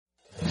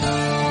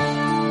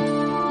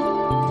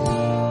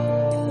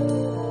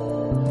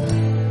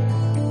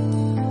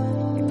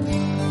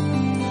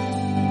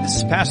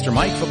Pastor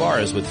Mike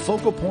Fabarez with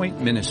Focal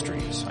Point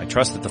Ministries. I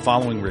trust that the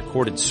following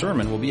recorded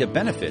sermon will be a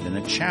benefit and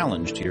a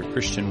challenge to your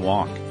Christian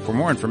walk. For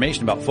more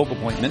information about Focal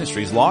Point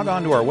Ministries, log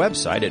on to our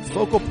website at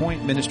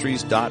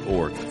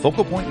focalpointministries.org,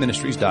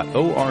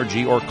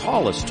 focalpointministries.org, or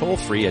call us toll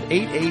free at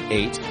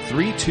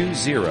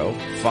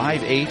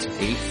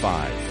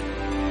 888-320-5885.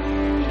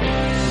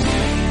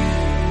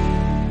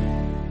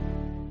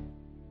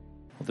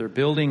 Well, they're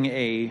building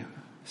a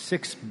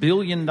 $6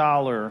 billion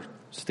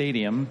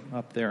stadium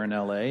up there in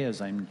L.A.,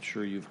 as I'm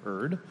sure you've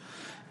heard.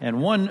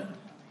 And one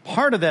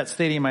part of that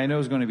stadium I know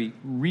is going to be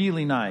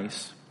really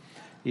nice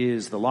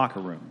is the locker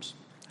rooms.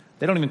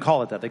 They don't even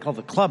call it that. They call it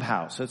the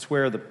clubhouse. That's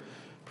where the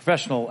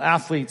professional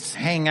athletes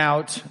hang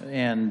out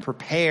and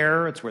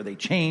prepare. It's where they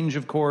change,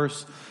 of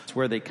course. It's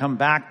where they come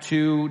back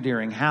to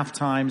during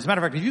halftime. As a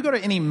matter of fact, if you go to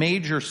any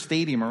major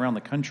stadium around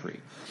the country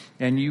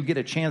and you get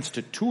a chance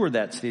to tour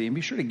that stadium,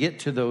 be sure to get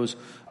to those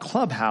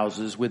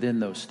clubhouses within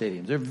those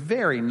stadiums. They're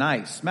very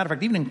nice. As a matter of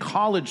fact, even in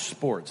college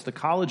sports, the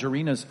college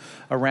arenas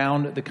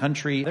around the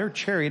country, they're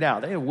cherried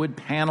out. They have wood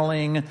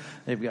paneling.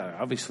 They've got,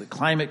 obviously,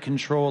 climate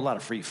control, a lot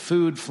of free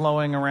food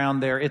flowing around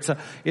there. It's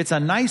a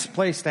nice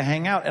place to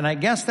hang out, and I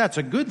guess that's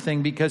a good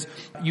thing because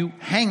you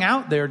hang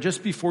out there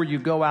just before you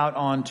go out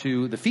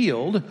onto the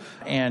field,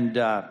 and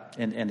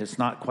it's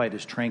not quite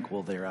as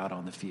tranquil there out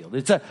on the field.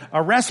 It's a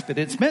respite.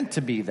 It's meant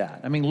to be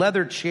that. I mean,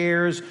 leather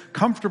chairs,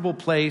 comfortable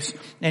place,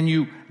 and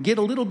you get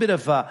a little bit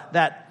of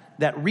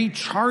that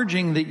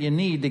recharging that you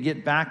need to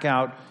get back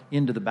out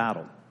into the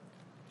battle.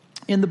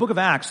 In the book of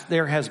Acts,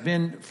 there has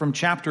been, from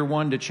chapter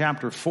 1 to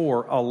chapter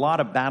 4, a lot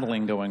of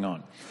battling going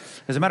on.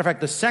 As a matter of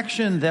fact, the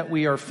section that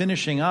we are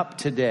finishing up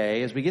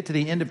today, as we get to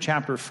the end of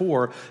chapter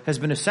 4, has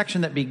been a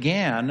section that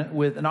began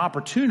with an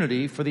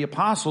opportunity for the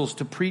apostles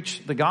to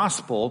preach the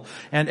gospel.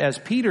 And as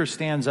Peter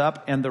stands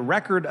up and the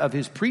record of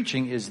his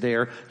preaching is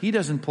there, he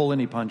doesn't pull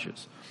any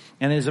punches.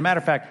 And as a matter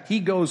of fact, he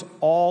goes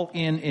all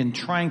in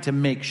trying to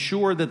make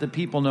sure that the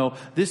people know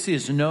this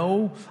is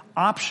no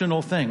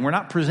optional thing. We're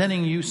not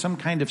presenting you some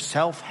kind of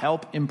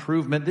self-help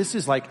improvement. This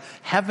is like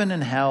heaven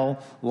and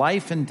hell,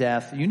 life and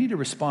death. You need to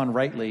respond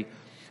rightly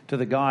to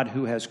the God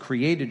who has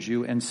created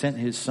you and sent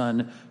his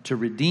son to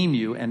redeem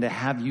you and to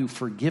have you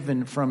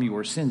forgiven from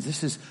your sins.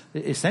 This is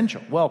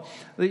essential. Well,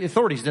 the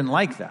authorities didn't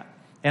like that.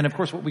 And of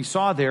course, what we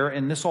saw there,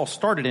 and this all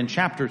started in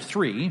chapter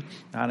 3,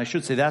 and I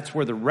should say that's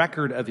where the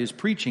record of his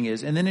preaching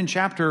is. And then in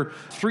chapter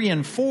 3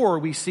 and 4,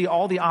 we see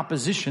all the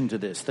opposition to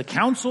this. The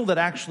council that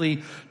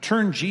actually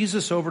turned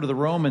Jesus over to the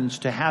Romans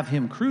to have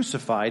him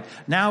crucified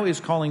now is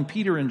calling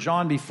Peter and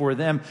John before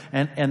them,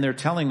 and they're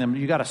telling them,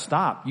 you got to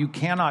stop. You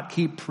cannot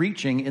keep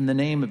preaching in the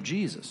name of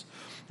Jesus.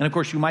 And of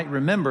course, you might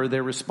remember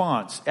their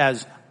response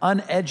as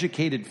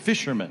uneducated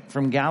fishermen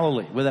from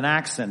Galilee with an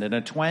accent and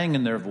a twang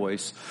in their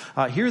voice.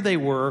 Here they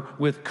were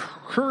with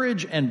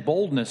courage and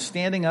boldness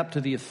standing up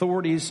to the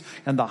authorities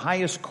and the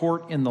highest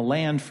court in the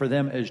land for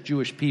them as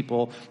Jewish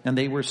people. And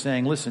they were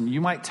saying, listen, you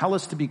might tell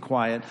us to be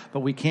quiet, but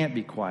we can't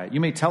be quiet.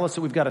 You may tell us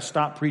that we've got to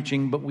stop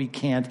preaching, but we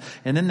can't.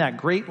 And then that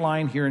great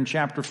line here in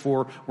chapter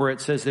 4 where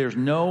it says there's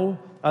no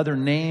other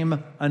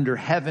name under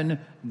heaven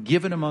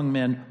given among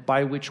men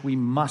by which we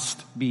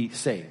must be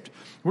saved.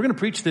 We're going to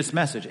preach this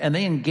message. And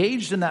they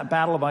engaged in that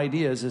battle of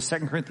ideas, as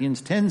 2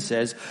 Corinthians 10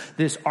 says,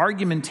 this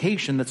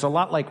argumentation that's a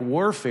lot like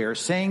warfare,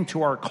 saying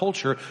to our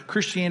culture,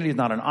 Christianity is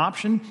not an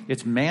option,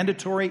 it's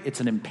mandatory, it's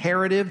an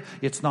imperative,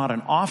 it's not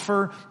an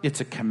offer, it's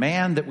a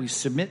command that we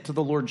submit to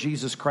the Lord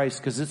Jesus Christ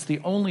because it's the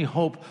only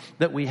hope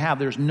that we have.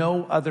 There's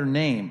no other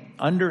name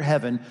under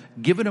heaven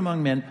given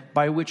among men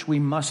by which we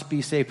must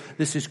be saved.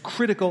 This is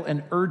critical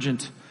and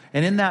urgent.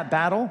 And in that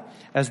battle,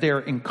 as they're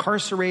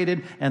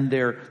incarcerated and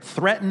they're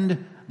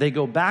threatened, they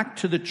go back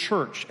to the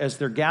church as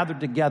they're gathered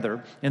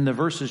together in the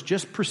verses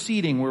just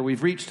preceding where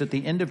we've reached at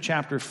the end of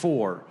chapter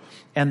 4,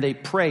 and they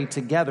pray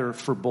together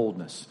for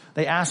boldness.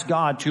 They ask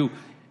God to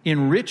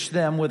enrich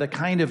them with a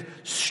kind of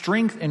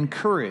strength and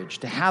courage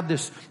to have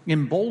this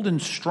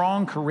emboldened,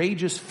 strong,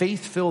 courageous,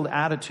 faith-filled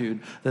attitude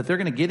that they're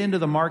going to get into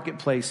the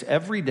marketplace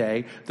every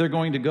day. They're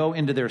going to go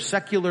into their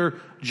secular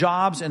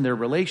jobs and their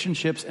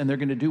relationships, and they're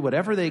going to do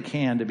whatever they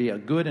can to be a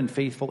good and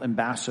faithful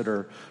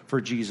ambassador for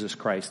Jesus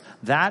Christ.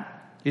 That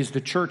is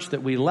the church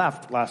that we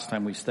left last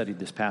time we studied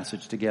this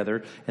passage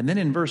together. And then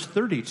in verse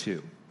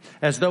 32,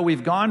 as though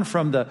we've gone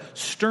from the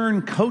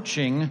stern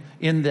coaching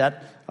in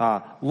that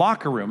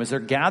locker room, as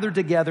they're gathered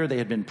together, they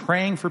had been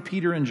praying for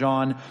Peter and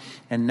John,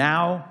 and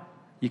now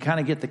you kind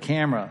of get the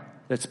camera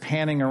that's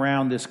panning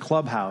around this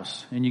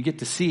clubhouse, and you get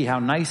to see how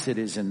nice it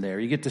is in there.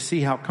 You get to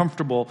see how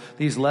comfortable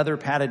these leather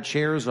padded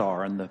chairs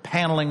are, and the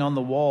paneling on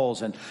the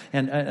walls, and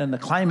the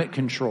climate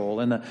control,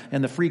 and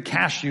the free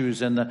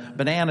cashews, and the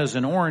bananas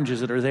and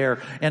oranges that are there.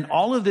 And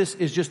all of this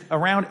is just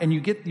around, and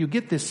you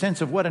get this sense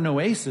of what an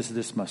oasis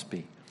this must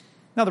be.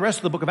 Now, the rest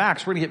of the book of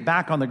Acts, we're going to get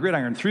back on the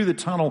gridiron, through the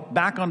tunnel,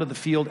 back onto the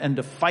field, and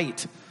to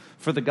fight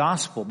for the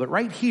gospel. But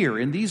right here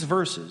in these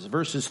verses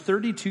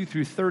 32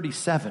 through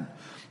 37,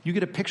 you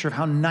get a picture of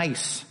how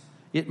nice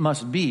it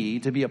must be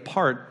to be a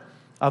part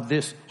of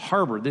this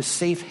harbor, this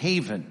safe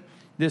haven,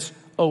 this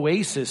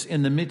oasis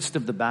in the midst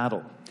of the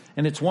battle.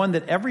 And it's one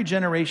that every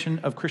generation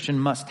of Christian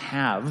must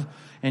have.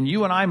 And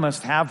you and I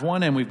must have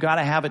one, and we've got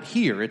to have it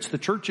here. It's the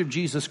Church of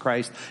Jesus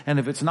Christ. And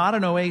if it's not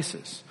an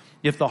oasis,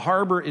 if the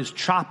harbor is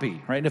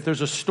choppy, right? If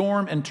there's a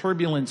storm and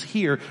turbulence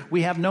here,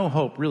 we have no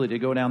hope really to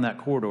go down that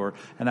corridor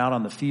and out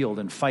on the field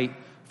and fight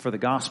for the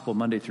gospel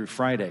Monday through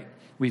Friday.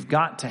 We've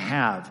got to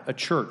have a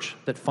church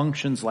that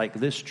functions like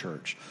this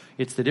church.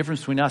 It's the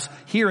difference between us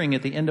hearing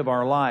at the end of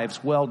our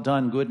lives, well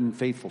done, good and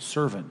faithful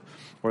servant,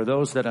 or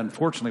those that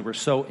unfortunately were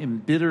so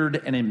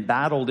embittered and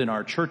embattled in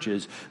our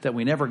churches that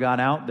we never got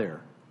out there,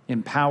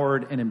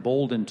 empowered and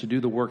emboldened to do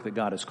the work that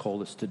God has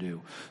called us to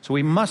do. So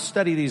we must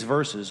study these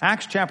verses.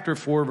 Acts chapter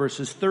 4,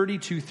 verses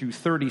 32 through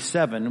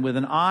 37, with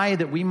an eye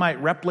that we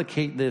might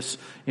replicate this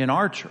in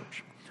our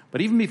church.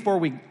 But even before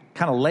we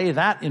kind of lay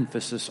that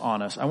emphasis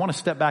on us, I want to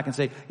step back and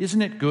say,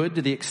 isn't it good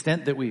to the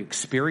extent that we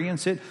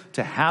experience it,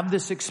 to have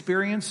this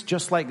experience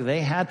just like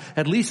they had?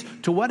 At least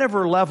to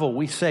whatever level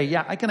we say,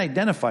 yeah, I can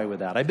identify with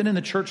that. I've been in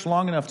the church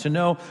long enough to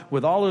know,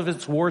 with all of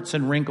its warts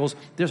and wrinkles,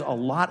 there's a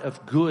lot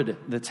of good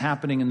that's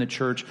happening in the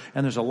church,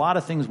 and there's a lot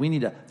of things we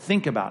need to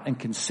think about and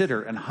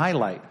consider and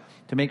highlight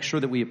to make sure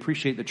that we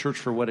appreciate the church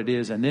for what it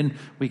is. And then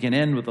we can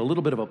end with a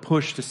little bit of a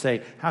push to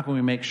say, how can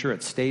we make sure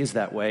it stays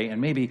that way?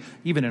 And maybe,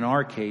 even in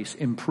our case,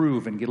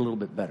 improve and get a little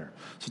bit better.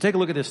 So take a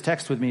look at this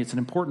text with me. It's an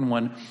important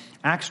one.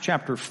 Acts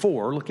chapter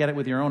 4. Look at it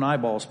with your own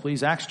eyeballs,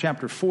 please. Acts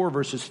chapter 4,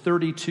 verses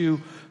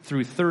 32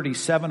 through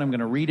 37. I'm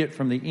going to read it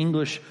from the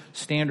English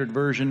Standard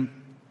Version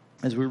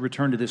as we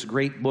return to this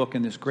great book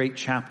and this great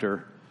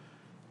chapter,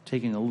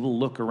 taking a little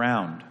look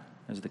around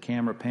as the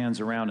camera pans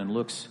around and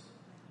looks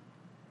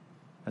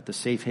at the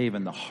safe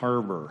haven, the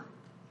harbor,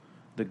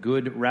 the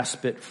good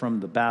respite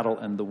from the battle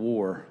and the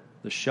war,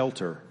 the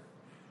shelter,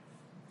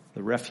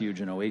 the refuge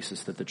and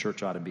oasis that the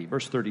church ought to be.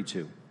 Verse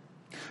 32.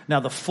 Now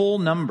the full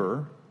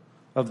number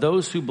of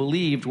those who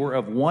believed were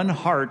of one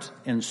heart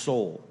and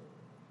soul.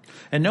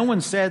 And no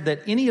one said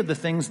that any of the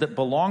things that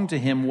belonged to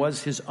him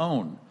was his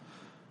own,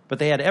 but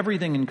they had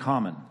everything in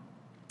common.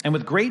 And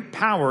with great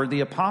power,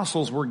 the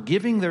apostles were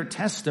giving their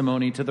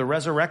testimony to the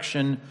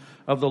resurrection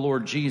of the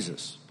Lord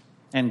Jesus.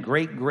 And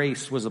great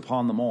grace was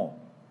upon them all.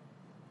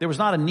 There was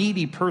not a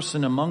needy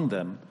person among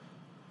them,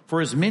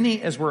 for as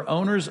many as were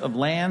owners of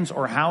lands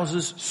or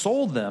houses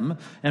sold them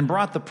and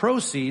brought the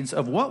proceeds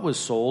of what was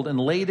sold and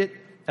laid it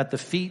at the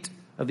feet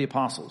of the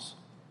apostles.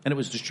 And it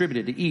was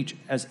distributed to each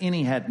as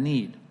any had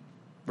need.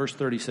 Verse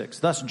 36.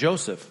 Thus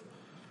Joseph,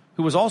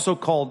 who was also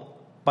called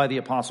by the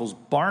apostles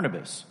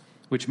Barnabas,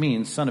 which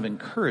means son of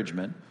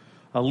encouragement,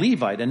 a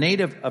Levite, a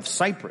native of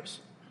Cyprus,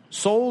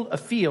 sold a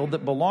field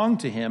that belonged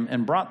to him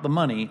and brought the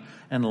money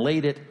and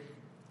laid it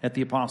at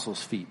the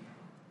apostles' feet.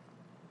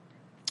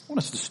 I want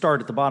us to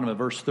start at the bottom of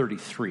verse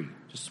 33.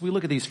 Just as we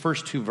look at these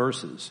first two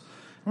verses,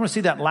 I want to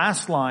see that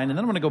last line, and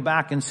then I'm going to go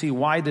back and see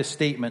why this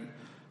statement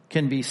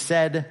can be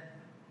said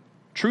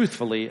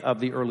truthfully of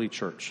the early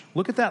church.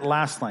 Look at that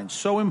last line.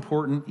 So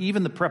important,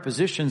 even the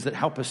prepositions that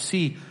help us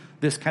see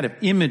this kind of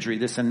imagery,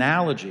 this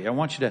analogy. I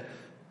want you to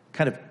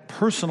kind of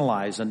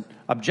personalize and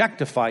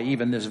objectify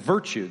even this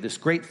virtue, this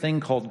great thing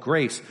called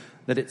grace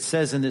that it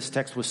says in this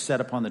text was set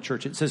upon the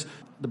church. It says,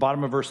 the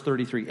bottom of verse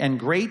 33, and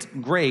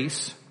great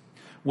grace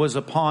was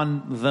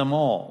upon them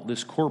all,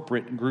 this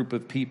corporate group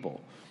of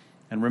people.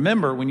 And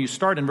remember, when you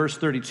start in verse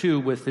 32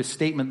 with this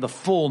statement, the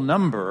full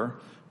number,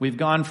 we've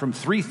gone from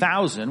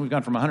 3,000, we've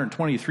gone from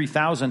 120 to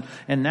 3,000,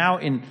 and now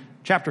in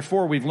Chapter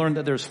 4, we've learned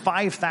that there's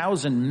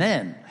 5,000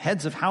 men,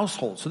 heads of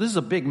households. So this is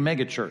a big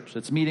mega church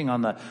that's meeting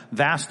on the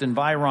vast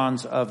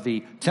environs of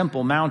the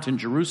Temple Mount in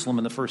Jerusalem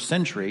in the first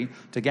century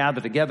to gather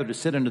together to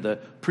sit under the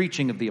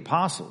preaching of the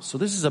apostles. So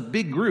this is a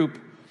big group,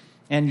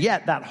 and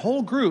yet that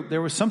whole group,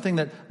 there was something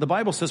that the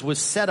Bible says was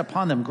set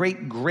upon them.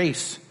 Great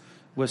grace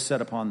was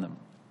set upon them.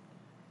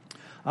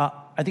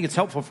 I think it's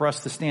helpful for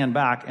us to stand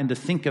back and to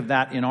think of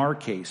that in our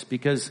case,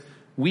 because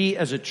we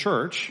as a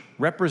church,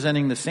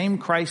 representing the same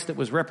Christ that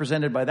was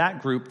represented by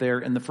that group there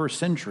in the first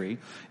century,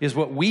 is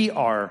what we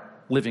are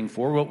living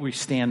for, what we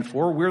stand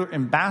for. We're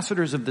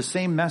ambassadors of the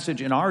same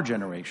message in our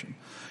generation.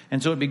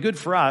 And so it'd be good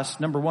for us,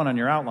 number one on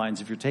your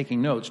outlines, if you're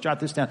taking notes, jot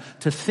this down,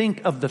 to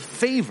think of the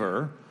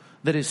favor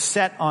that is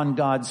set on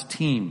God's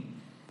team.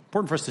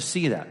 Important for us to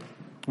see that.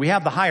 We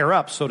have the higher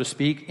ups, so to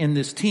speak, in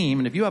this team.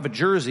 And if you have a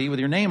jersey with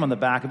your name on the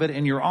back of it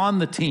and you're on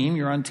the team,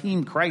 you're on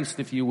Team Christ,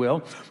 if you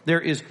will, there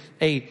is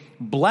a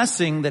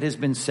blessing that has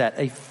been set,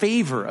 a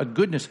favor, a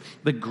goodness,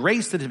 the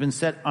grace that has been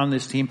set on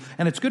this team.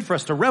 And it's good for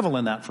us to revel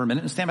in that for a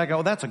minute and stand back and go,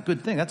 oh, that's a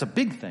good thing. That's a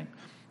big thing.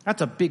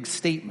 That's a big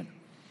statement.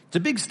 It's a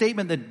big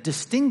statement that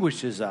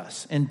distinguishes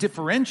us and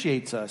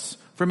differentiates us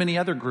from any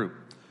other group.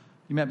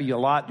 You might be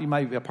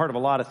a part of a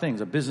lot of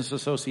things, a business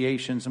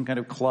association, some kind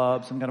of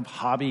club, some kind of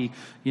hobby,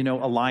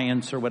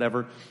 alliance or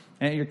whatever.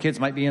 And your kids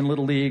might be in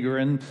Little League or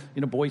in,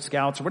 Boy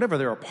Scouts or whatever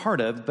they're a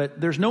part of. But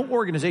there's no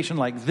organization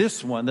like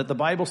this one that the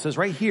Bible says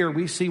right here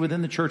we see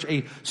within the church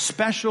a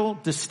special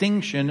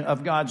distinction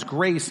of God's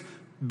grace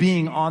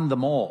being on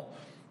them all.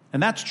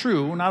 And that's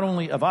true not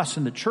only of us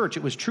in the church,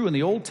 it was true in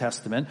the Old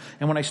Testament.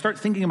 And when I start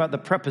thinking about the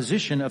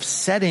preposition of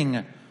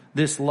setting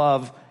this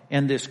love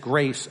and this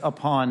grace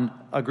upon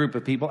a group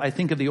of people, I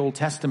think of the Old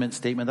Testament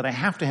statement that I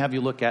have to have you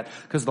look at,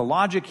 because the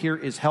logic here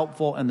is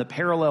helpful and the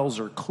parallels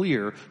are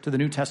clear to the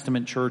New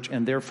Testament church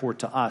and therefore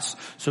to us.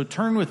 So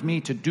turn with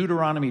me to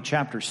Deuteronomy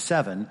chapter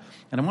 7,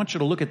 and I want you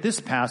to look at this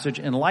passage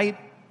in light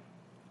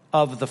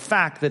of the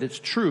fact that it's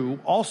true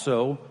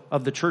also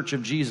of the Church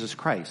of Jesus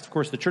Christ. Of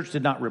course, the church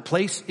did not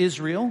replace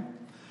Israel,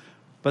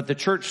 but the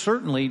church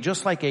certainly,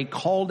 just like a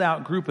called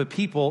out group of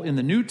people in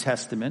the New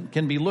Testament,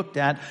 can be looked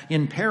at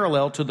in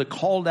parallel to the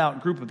called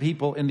out group of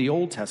people in the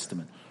Old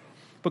Testament.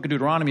 The book of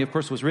Deuteronomy, of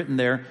course, was written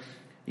there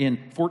in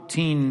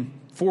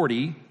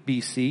 1440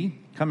 BC,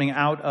 coming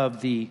out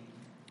of the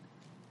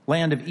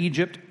land of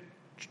Egypt.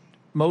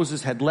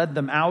 Moses had led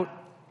them out,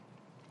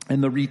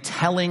 and the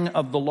retelling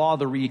of the law,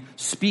 the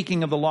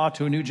re-speaking of the law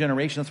to a new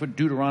generation. That's what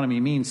Deuteronomy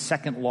means,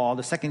 second law,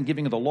 the second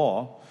giving of the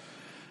law.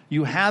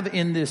 You have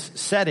in this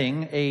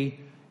setting a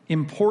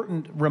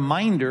important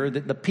reminder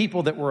that the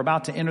people that were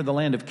about to enter the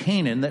land of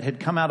Canaan, that had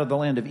come out of the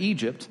land of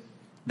Egypt,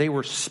 they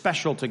were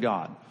special to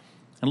God.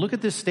 And look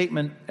at this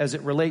statement as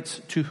it relates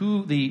to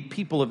who the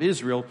people of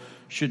Israel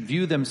should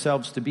view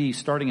themselves to be,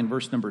 starting in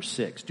verse number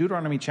 6.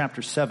 Deuteronomy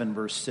chapter 7,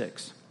 verse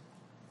 6.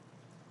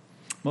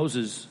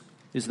 Moses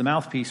is the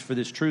mouthpiece for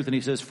this truth, and he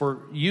says, "For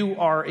you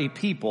are a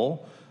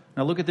people,"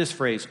 now look at this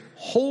phrase,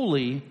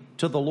 "holy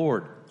to the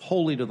Lord."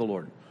 Holy to the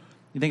Lord.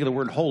 You think of the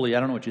word holy, I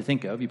don't know what you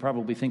think of. You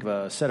probably think of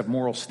a set of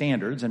moral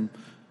standards, and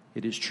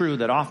it is true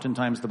that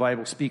oftentimes the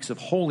Bible speaks of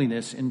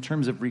holiness in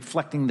terms of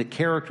reflecting the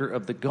character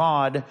of the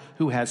God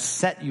who has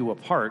set you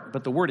apart,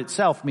 but the word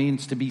itself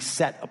means to be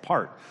set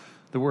apart.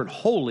 The word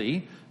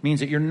holy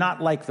means that you're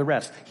not like the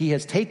rest. He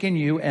has taken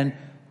you and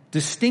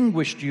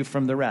distinguished you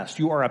from the rest.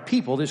 You are a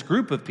people, this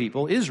group of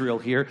people, Israel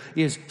here,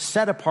 is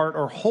set apart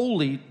or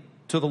holy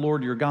to the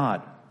Lord your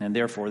God. And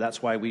therefore,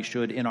 that's why we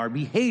should, in our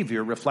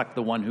behavior, reflect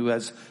the one who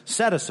has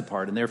set us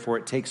apart. And therefore,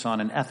 it takes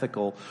on an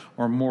ethical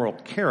or moral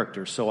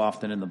character so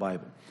often in the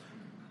Bible.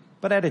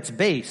 But at its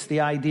base,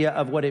 the idea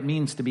of what it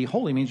means to be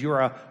holy means you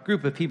are a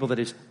group of people that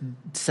is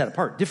set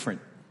apart,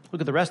 different.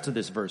 Look at the rest of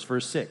this verse,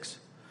 verse 6.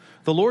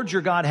 "The Lord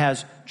your God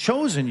has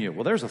chosen you."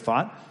 Well, there's a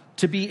thought.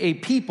 "To be a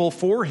people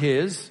for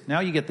his,"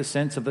 now you get the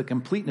sense of the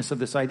completeness of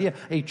this idea,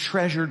 "a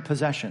treasured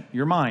possession."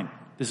 You're mine.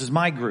 This is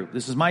my group.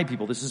 This is my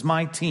people. This is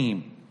my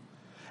team.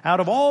 "Out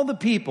of all the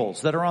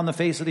peoples that are on the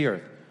face of the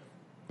earth."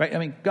 Right? I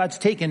mean, God's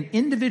taken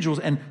individuals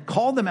and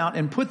called them out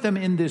and put them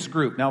in this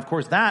group. Now, of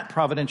course, that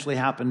providentially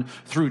happened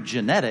through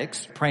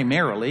genetics,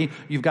 primarily.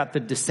 You've got the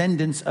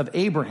descendants of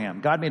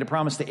Abraham. God made a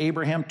promise to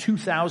Abraham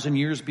 2,000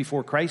 years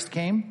before Christ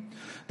came.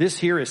 This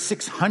here is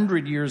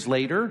 600 years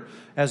later,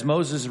 as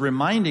Moses is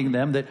reminding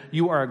them that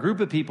you are a group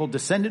of people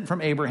descendant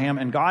from Abraham,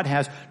 and God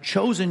has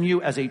chosen you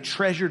as a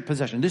treasured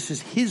possession. This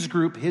is his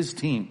group, his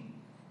team.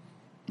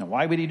 Now,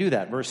 why would he do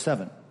that? Verse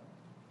 7.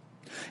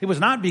 "It was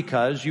not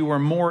because you were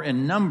more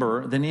in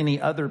number than any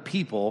other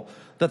people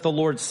that the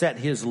Lord set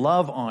his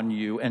love on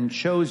you and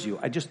chose you."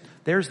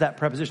 There's that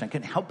preposition. I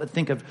can't help but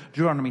think of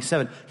Deuteronomy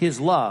 7. His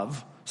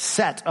love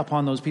set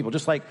upon those people.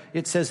 Just like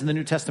it says in the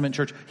New Testament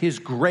church, his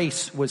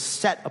grace was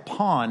set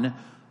upon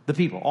the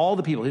people, all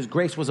the people. His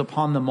grace was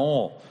upon them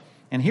all.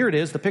 And here it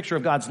is, the picture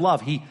of God's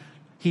love.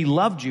 He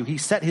loved you. He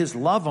set his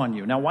love on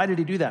you. Now, why did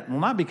he do that? Well,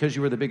 not because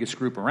you were the biggest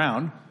group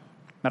around.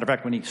 Matter of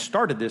fact, when he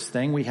started this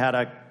thing, we had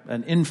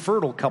an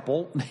infertile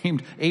couple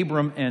named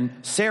Abram and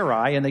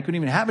Sarai, and they couldn't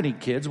even have any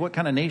kids. What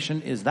kind of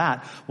nation is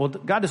that? Well,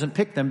 God doesn't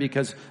pick them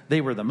because they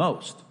were the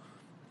most.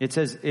 It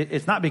says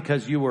it's not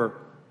because you were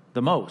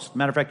the most.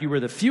 Matter of fact, you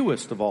were the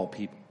fewest of all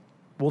people.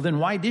 Well, then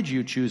why did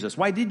you choose us?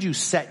 Why did you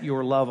set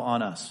your love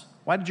on us?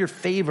 Why did your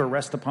favor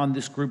rest upon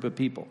this group of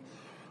people?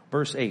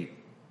 Verse 8.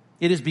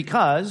 "It is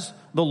because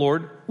the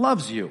Lord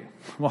loves you."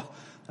 Well,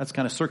 that's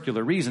kind of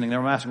circular reasoning.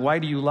 They're asking, why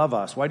do you love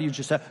us? Why do you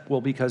just say,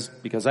 well, because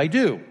I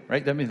do,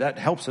 right? I mean, that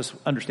helps us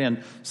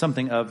understand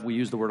something of, we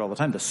use the word all the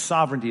time, the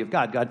sovereignty of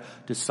God. God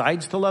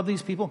decides to love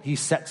these people. He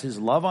sets his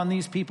love on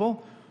these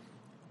people.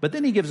 But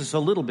then he gives us a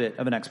little bit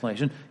of an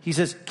explanation. He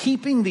says,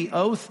 keeping the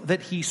oath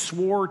that he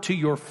swore to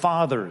your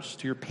fathers,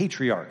 to your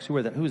patriarchs. Who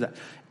is that?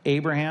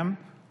 Abraham,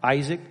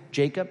 Isaac,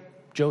 Jacob,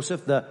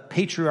 Joseph, the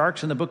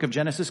patriarchs in the book of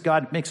Genesis.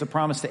 God makes a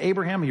promise to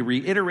Abraham. He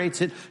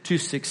reiterates it to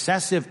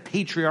successive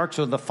patriarchs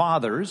or the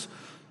fathers.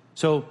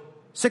 So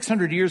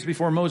 600 years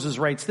before Moses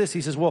writes this,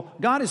 he says, well,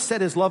 God has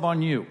set his love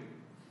on you.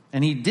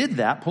 And he did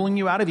that, pulling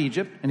you out of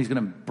Egypt, and he's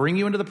going to bring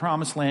you into the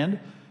promised land.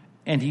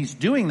 And he's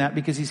doing that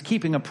because he's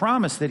keeping a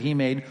promise that he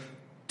made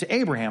to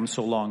Abraham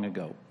so long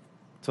ago.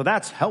 So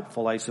that's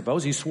helpful, I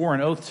suppose. He swore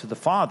an oath to the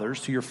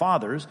fathers, to your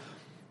fathers.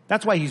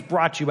 That's why he's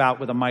brought you out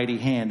with a mighty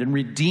hand and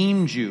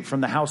redeemed you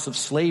from the house of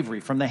slavery,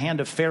 from the hand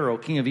of Pharaoh,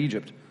 king of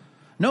Egypt.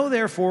 Know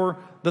therefore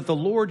that the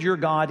Lord your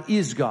God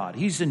is God.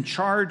 He's in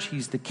charge.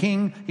 He's the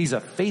king. He's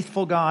a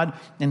faithful God,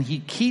 and he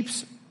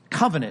keeps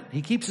covenant.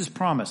 He keeps his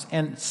promise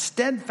and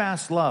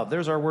steadfast love.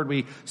 There's our word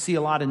we see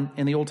a lot in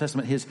the Old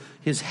Testament,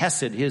 his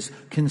hesed, his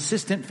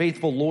consistent,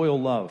 faithful,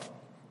 loyal love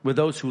with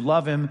those who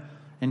love him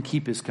and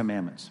keep his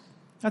commandments.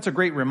 That's a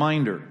great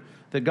reminder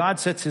that God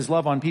sets his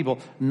love on people,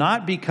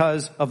 not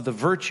because of the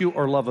virtue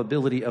or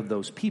lovability of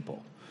those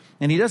people,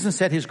 And he doesn't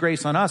set his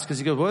grace on us because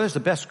he goes, well, there's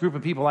the best group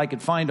of people I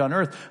could find on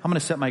earth. I'm going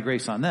to set my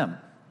grace on them.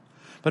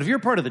 But if you're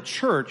part of the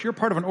church, you're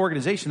part of an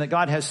organization that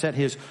God has set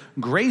his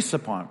grace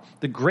upon,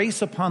 the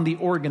grace upon the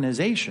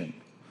organization.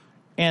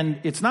 And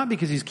it's not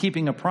because he's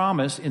keeping a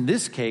promise, in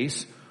this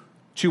case,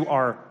 to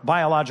our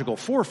biological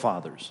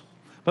forefathers,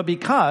 but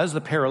because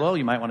the parallel,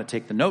 you might want to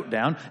take the note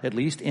down, at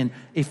least in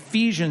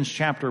Ephesians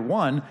chapter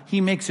 1,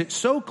 he makes it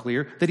so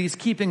clear that he's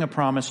keeping a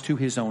promise to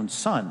his own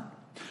son.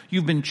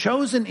 You've been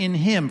chosen in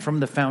him from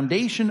the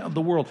foundation of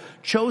the world,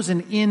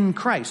 chosen in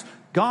Christ.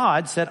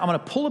 God said, I'm going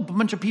to pull a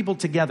bunch of people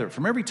together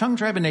from every tongue,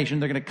 tribe, and nation.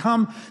 They're going to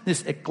come,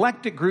 this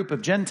eclectic group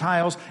of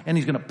Gentiles, and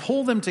he's going to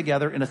pull them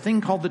together in a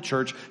thing called the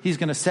church. He's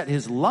going to set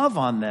his love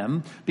on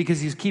them because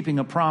he's keeping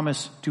a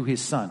promise to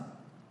his son.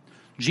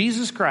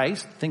 Jesus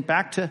Christ, think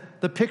back to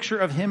the picture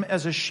of him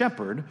as a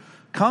shepherd,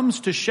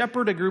 comes to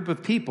shepherd a group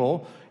of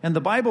people, and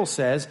the Bible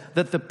says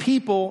that the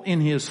people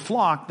in his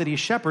flock that he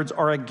shepherds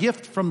are a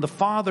gift from the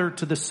Father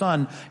to the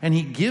Son, and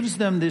he gives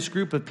them this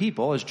group of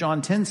people, as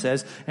John 10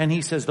 says, and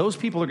he says those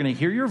people are going to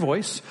hear your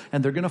voice,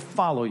 and they're going to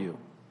follow you.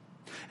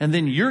 And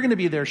then you're going to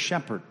be their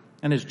shepherd.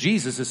 And as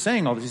Jesus is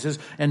saying all this, he says,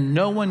 and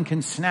no one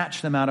can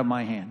snatch them out of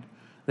my hand.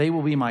 They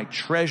will be my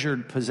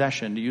treasured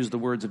possession, to use the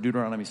words of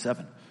Deuteronomy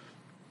 7.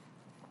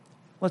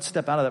 Let's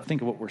step out of that and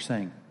think of what we're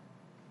saying.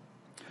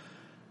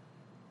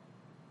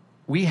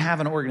 We have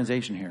an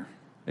organization here.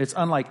 It's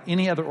unlike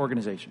any other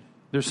organization.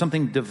 There's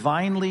something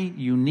divinely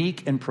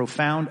unique and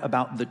profound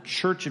about the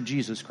church of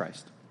Jesus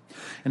Christ.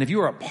 And if you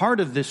are a part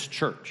of this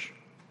church,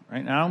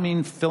 right? Now, I don't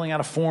mean filling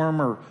out a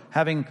form or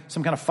having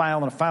some kind of file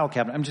in a file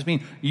cabinet. I'm just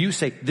mean you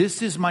say,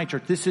 this is my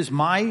church. This is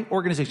my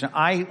organization.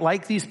 I,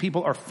 like these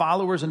people, are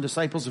followers and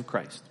disciples of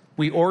Christ.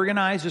 We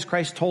organize, as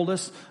Christ told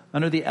us,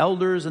 under the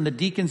elders and the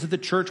deacons of the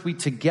church. We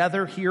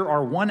together here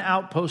are one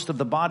outpost of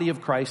the body of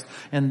Christ,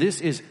 and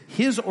this is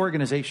his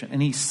organization.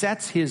 And he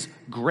sets his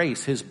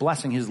grace, his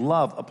blessing, his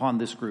love upon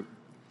this group.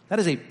 That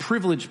is a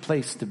privileged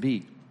place to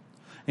be.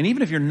 And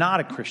even if you're not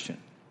a Christian,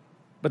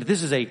 but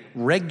this is a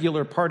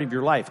regular part of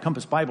your life,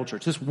 Compass Bible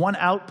Church, this one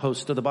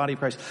outpost of the body of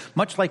Christ,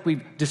 much like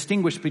we've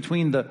distinguished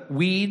between the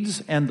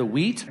weeds and the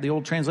wheat, the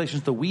old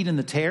translations, the wheat and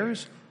the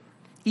tares.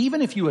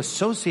 Even if you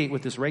associate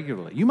with this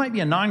regularly, you might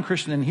be a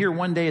non-Christian and hear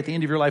one day at the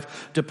end of your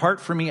life,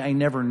 depart from me, I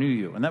never knew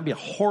you. And that'd be a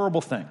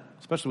horrible thing,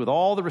 especially with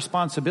all the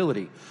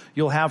responsibility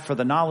you'll have for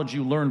the knowledge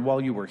you learned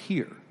while you were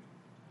here.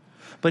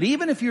 But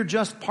even if you're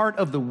just part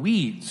of the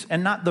weeds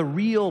and not the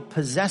real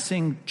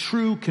possessing,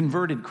 true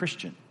converted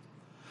Christian,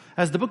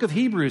 as the book of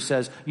Hebrews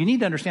says, you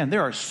need to understand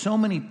there are so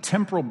many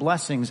temporal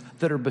blessings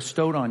that are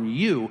bestowed on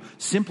you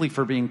simply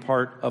for being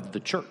part of the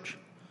church.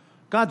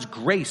 God's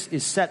grace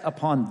is set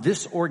upon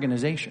this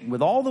organization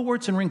with all the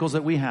warts and wrinkles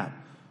that we have,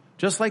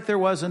 just like there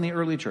was in the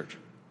early church.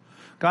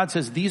 God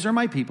says, these are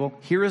my people.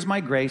 Here is my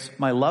grace.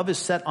 My love is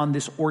set on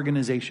this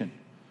organization.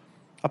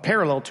 A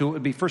parallel to it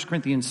would be 1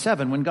 Corinthians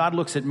 7 when God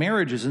looks at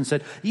marriages and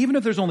said, even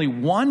if there's only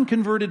one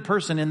converted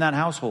person in that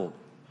household,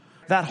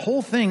 that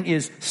whole thing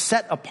is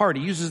set apart.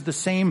 He uses the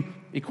same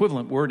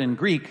equivalent word in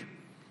Greek,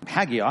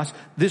 hagios.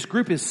 This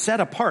group is set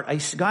apart.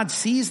 God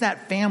sees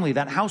that family,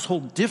 that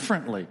household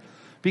differently,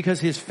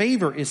 because his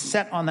favor is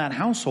set on that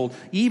household,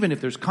 even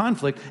if there's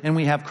conflict, and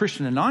we have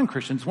Christian and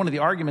non-Christians. One of the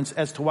arguments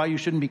as to why you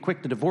shouldn't be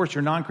quick to divorce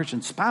your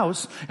non-Christian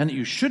spouse, and that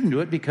you shouldn't do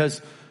it because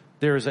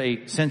there's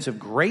a sense of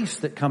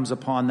grace that comes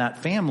upon that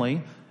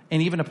family,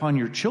 and even upon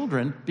your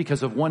children,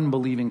 because of one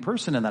believing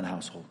person in that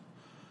household.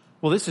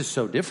 Well, this is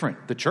so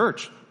different. The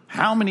church,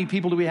 how many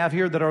people do we have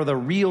here that are the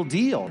real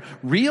deal?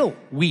 Real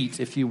wheat,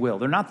 if you will.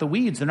 They're not the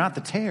weeds, they're not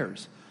the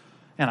tares.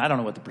 And I don't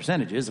know what the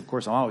percentage is. Of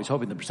course, I'm always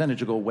hoping the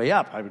percentage will go way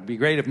up. It would be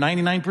great if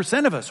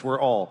 99% of us were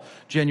all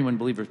genuine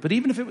believers. But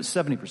even if it was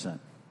 70%,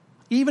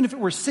 even if it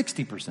were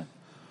 60%,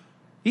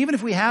 even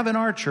if we have in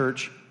our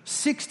church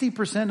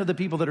 60% of the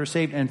people that are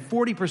saved and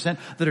 40%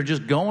 that are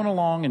just going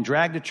along and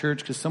dragged to church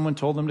because someone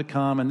told them to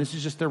come, and this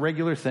is just their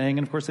regular thing,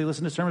 and of course they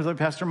listen to sermons like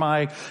Pastor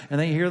Mike, and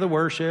they hear the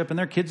worship, and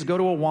their kids go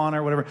to Awana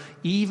or whatever,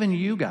 even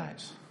you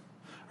guys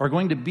are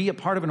going to be a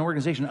part of an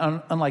organization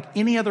unlike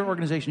any other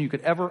organization you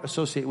could ever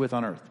associate with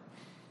on earth.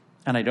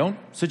 And I don't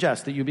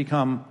suggest that you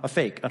become a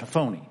fake, a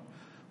phony.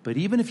 But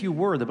even if you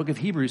were, the book of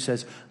Hebrews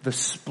says the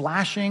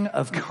splashing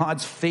of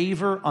God's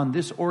favor on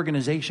this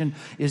organization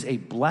is a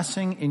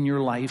blessing in your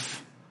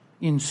life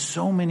in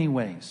so many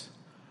ways.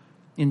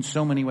 In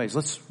so many ways.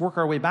 Let's work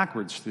our way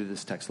backwards through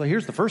this text.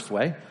 Here's the first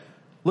way.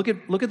 Look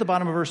at the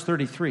bottom of verse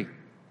 33.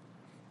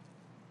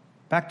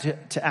 Back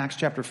to Acts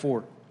chapter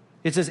 4.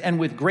 It says, and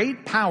with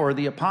great power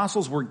the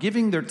apostles were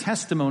giving their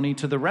testimony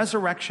to the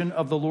resurrection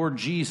of the Lord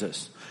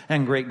Jesus,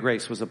 and great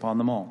grace was upon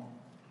them all.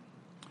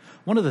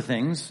 One of the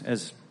things,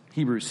 as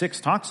Hebrews 6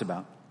 talks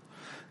about,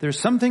 there's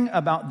something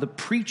about the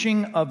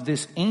preaching of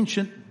this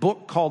ancient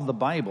book called the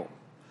Bible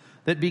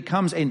that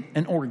becomes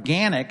an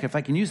organic, if I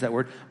can use that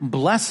word,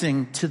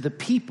 blessing to the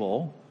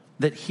people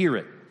that hear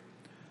it.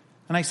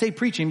 And I say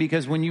preaching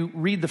because when you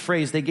read the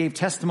phrase, they gave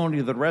testimony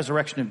to the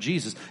resurrection of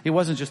Jesus, it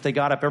wasn't just they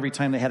got up every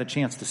time they had a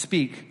chance to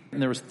speak.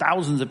 And there was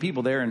thousands of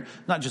people there, and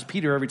not just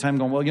Peter every time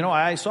going, well,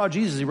 I saw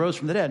Jesus, he rose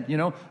from the dead.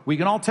 We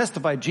can all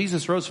testify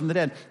Jesus rose from the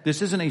dead.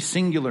 This isn't a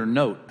singular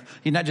note.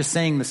 He's not just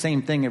saying the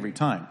same thing every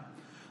time.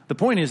 The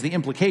point is the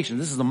implication.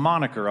 This is a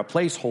moniker, a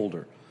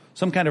placeholder,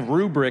 some kind of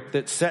rubric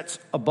that sets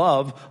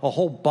above a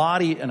whole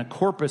body and a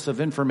corpus of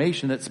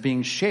information that's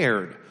being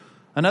shared.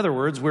 In other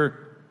words, we're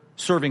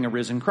serving a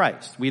risen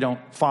Christ. We don't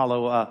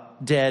follow a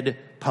dead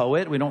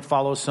poet. We don't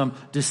follow some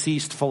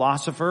deceased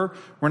philosopher.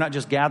 We're not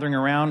just gathering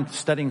around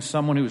studying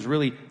someone who's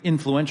really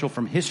influential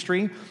from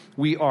history.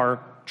 We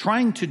are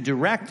trying to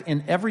direct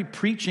in every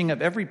preaching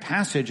of every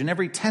passage and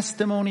every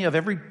testimony of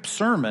every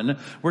sermon.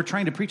 We're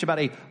trying to preach about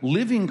a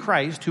living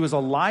Christ who is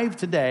alive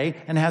today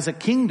and has a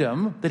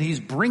kingdom that he's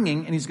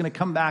bringing, and he's going to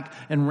come back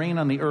and reign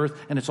on the earth.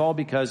 And it's all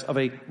because of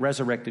a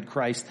resurrected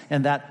Christ.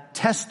 And that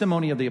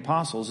testimony of the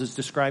apostles is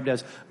described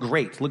as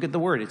great. Look at the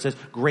word. It says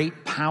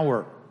great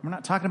power. We're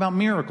not talking about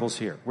miracles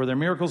here. Were there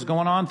miracles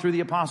going on through the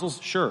apostles?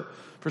 Sure.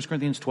 1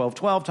 Corinthians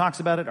 12:12 talks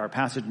about it. Our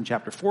passage in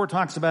chapter 4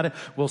 talks about it.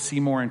 We'll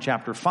see more in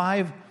chapter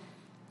 5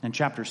 and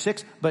chapter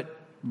 6. But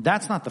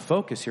that's not the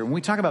focus here. When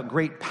we talk about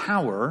great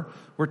power,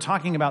 we're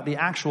talking about the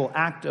actual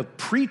act of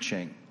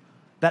preaching.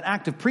 That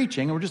act of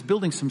preaching, and we're just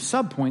building some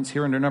subpoints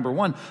here under number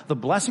 1, the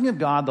blessing of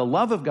God, the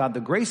love of God, the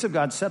grace of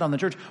God set on the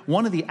church.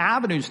 One of the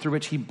avenues through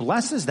which he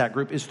blesses that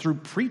group is through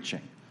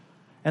preaching.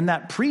 And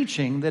that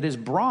preaching that is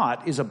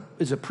brought is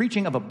a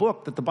preaching of a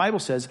book that the Bible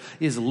says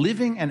is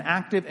living and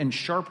active and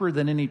sharper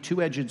than any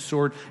two-edged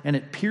sword, and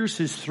it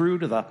pierces through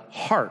to the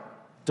heart,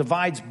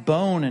 divides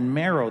bone and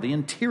marrow, the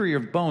interior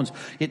of bones.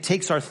 It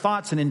takes our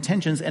thoughts and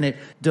intentions and it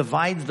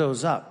divides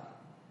those up.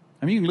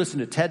 I mean, you can listen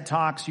to TED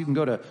Talks, you can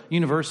go to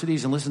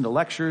universities and listen to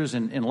lectures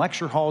in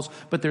lecture halls,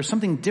 but there's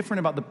something different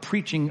about the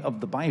preaching of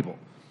the Bible.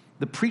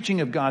 The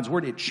preaching of God's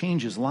word, it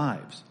changes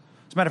lives.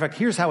 As a matter of fact,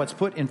 here's how it's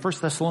put in 1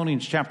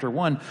 Thessalonians chapter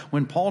 1,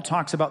 when Paul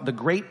talks about the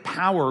great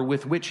power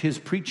with which his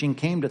preaching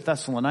came to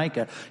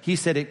Thessalonica. He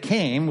said it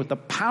came with the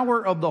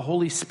power of the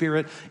Holy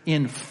Spirit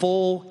in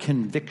full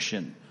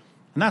conviction.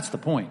 And that's the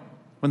point.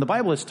 When the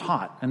Bible is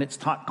taught, and it's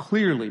taught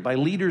clearly by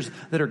leaders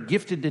that are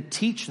gifted to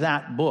teach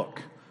that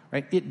book,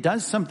 right? It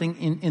does something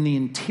in the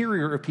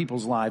interior of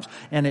people's lives,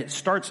 and it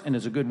starts, and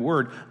is a good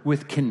word,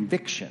 with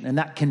conviction. And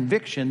that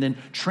conviction then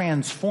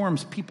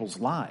transforms people's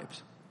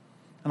lives.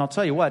 And I'll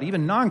tell you what,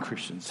 even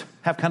non-Christians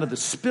have kind of the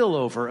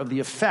spillover of the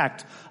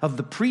effect of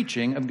the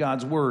preaching of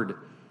God's word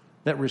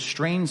that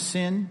restrains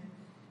sin,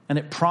 and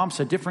it prompts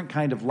a different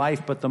kind of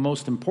life. But the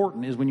most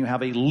important is when you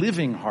have a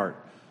living heart,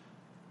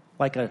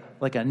 like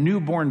a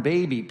newborn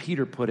baby,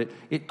 Peter put it,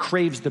 it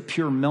craves the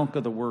pure milk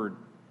of the word.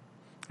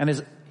 And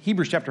as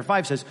Hebrews chapter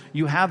 5 says,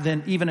 you have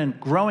then even a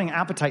growing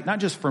appetite, not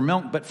just for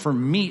milk, but for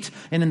meat.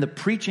 And in the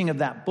preaching of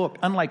that book,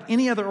 unlike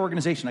any other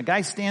organization, a guy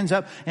stands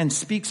up and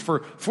speaks for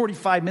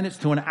 45 minutes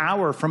to an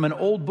hour from an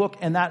old book,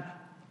 and that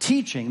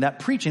teaching, that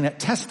preaching, that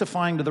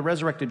testifying to the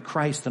resurrected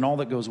Christ and all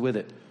that goes with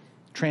it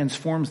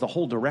transforms the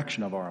whole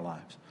direction of our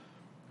lives.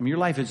 I mean, your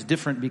life is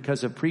different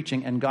because of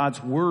preaching, and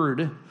God's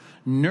word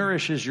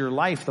nourishes your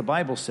life, the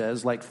Bible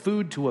says, like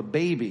food to a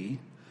baby,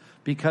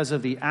 because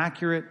of the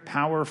accurate,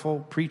 powerful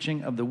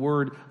preaching of the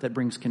word that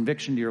brings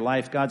conviction to your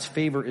life. God's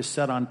favor is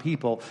set on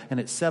people, and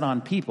it's set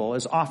on people,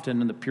 as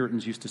often, and the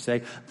Puritans used to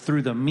say,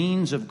 through the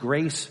means of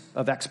grace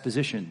of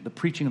exposition, the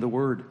preaching of the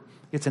word.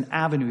 It's an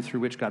avenue through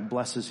which God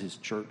blesses his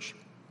church.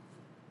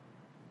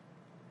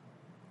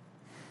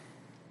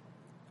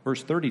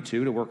 Verse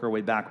 32, to work our way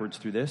backwards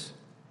through this.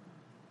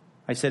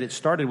 I said it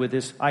started with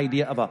this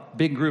idea of a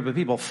big group of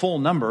people, full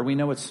number. We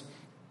know it's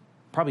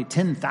probably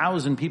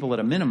 10,000 people at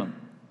a minimum,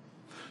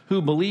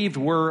 who believed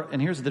were,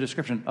 and here's the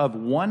description, of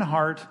one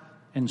heart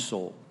and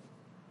soul.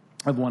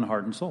 Of one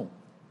heart and soul.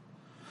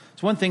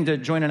 It's one thing to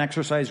join an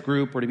exercise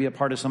group or to be a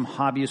part of some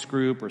hobbyist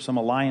group or some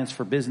alliance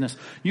for business.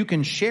 You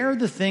can share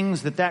the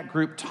things that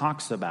group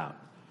talks about.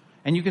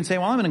 And you can say,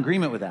 well, I'm in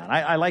agreement with that.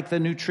 I like the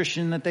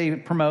nutrition that they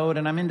promote,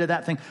 and I'm into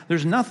that thing.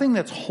 There's nothing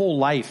that's whole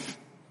life,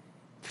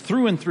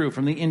 through and through,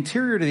 from the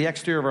interior to the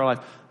exterior of our life,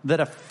 that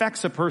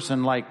affects a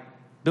person like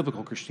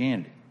biblical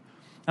Christianity.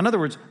 In other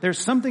words, there's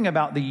something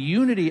about the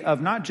unity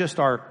of not just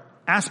our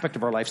aspect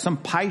of our life, some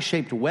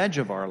pie-shaped wedge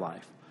of our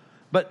life,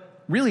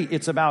 but really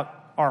it's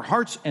about our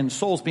hearts and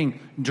souls being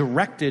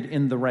directed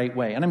in the right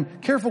way. And I'm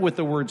careful with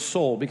the word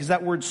soul, because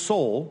that word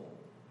soul,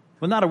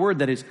 well, not a word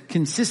that is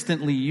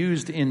consistently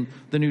used in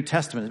the New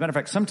Testament. As a matter of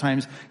fact,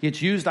 sometimes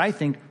it's used, I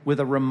think, with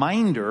a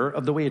reminder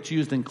of the way it's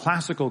used in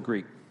classical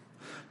Greek.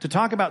 To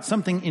talk about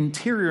something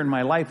interior in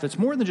my life that's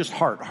more than just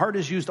heart. Heart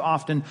is used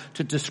often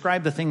to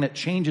describe the thing that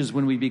changes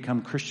when we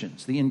become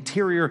Christians. The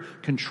interior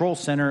control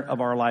center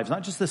of our lives.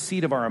 Not just the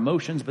seat of our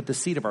emotions, but the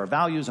seat of our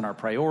values and our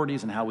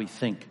priorities and how we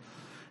think.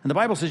 And the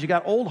Bible says you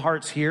got old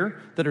hearts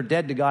here that are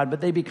dead to God, but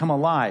they become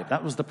alive.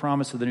 That was the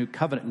promise of the new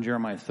covenant in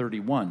Jeremiah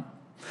 31.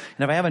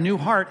 And if I have a new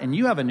heart and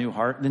you have a new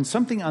heart, then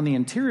something on the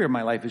interior of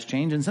my life has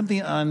changed, and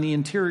something on the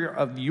interior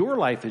of your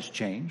life has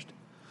changed.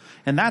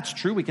 And that's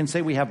true. We can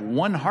say we have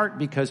one heart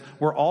because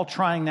we're all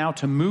trying now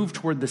to move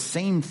toward the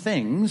same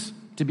things,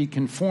 to be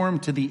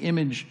conformed to the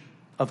image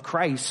of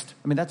Christ.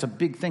 I mean, that's a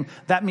big thing.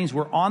 That means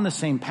we're on the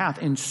same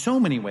path in so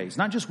many ways,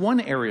 not just one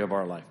area of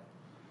our life.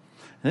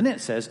 And then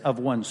it says of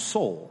one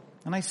soul.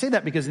 And I say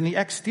that because in the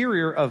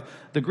exterior of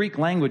the Greek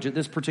language at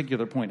this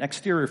particular point,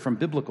 exterior from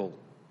biblical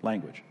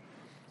language,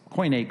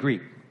 Koine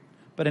Greek,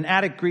 but in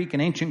Attic Greek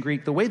and ancient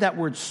Greek, the way that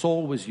word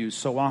soul was used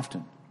so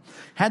often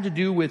had to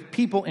do with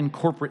people in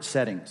corporate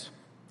settings.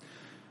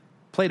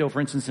 Plato,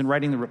 for instance, in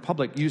writing the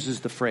Republic,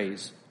 uses the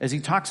phrase as he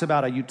talks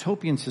about a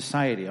utopian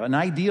society, an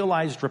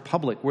idealized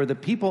republic where the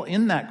people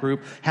in that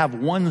group have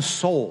one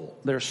soul.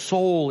 Their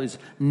soul is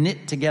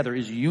knit together,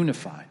 is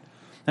unified.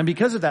 And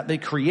because of that, they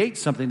create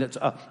something that's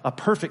a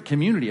perfect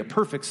community, a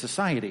perfect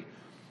society,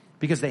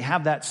 because they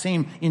have that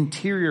same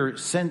interior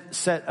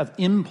set of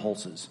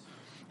impulses.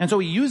 And so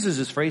he uses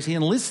this phrase, he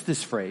enlists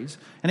this phrase,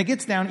 and it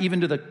gets down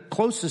even to the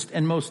closest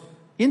and most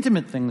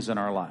intimate things in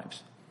our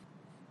lives.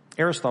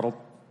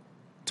 Aristotle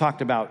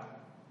talked about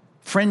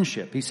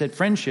friendship. He said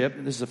friendship,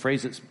 this is a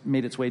phrase that's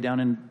made its way down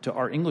into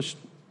our English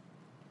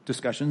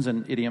discussions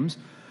and idioms.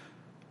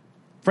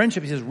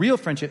 Friendship, he says, real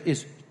friendship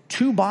is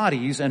two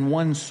bodies and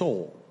one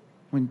soul.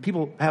 When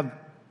people have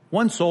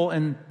one soul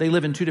and they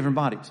live in two different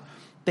bodies,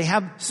 they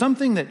have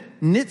something that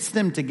knits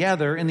them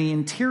together in the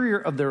interior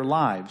of their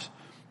lives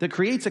that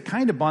creates a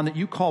kind of bond that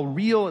you call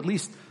real, at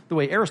least the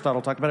way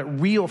Aristotle talked about it,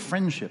 real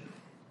friendship.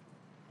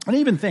 And I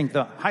even think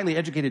the highly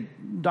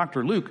educated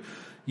Dr. Luke,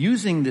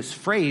 using this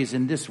phrase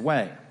in this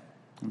way,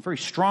 and very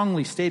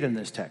strongly stated in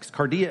this text,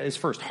 cardia is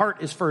first,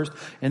 heart is first,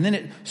 and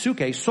then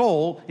suke,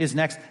 soul is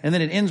next, and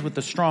then it ends with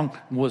the strong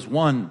was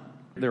one.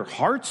 Their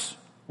hearts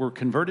were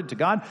converted to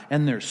God,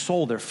 and their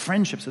soul, their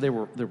friendship, so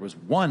there was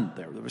one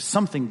there. There was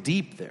something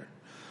deep there.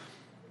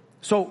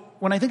 So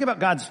when I think about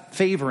God's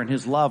favor and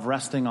his love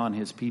resting on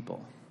his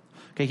people,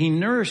 okay, he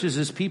nourishes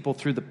his people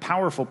through the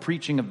powerful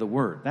preaching of the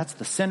word. That's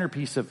the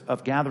centerpiece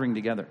of gathering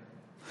together.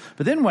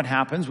 But then what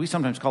happens, we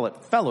sometimes call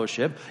it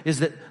fellowship, is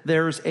that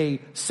there's a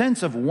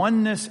sense of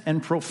oneness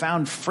and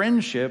profound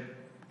friendship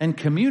and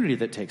community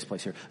that takes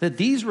place here. That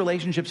these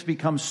relationships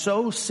become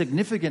so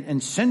significant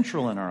and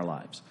central in our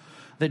lives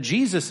that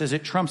Jesus says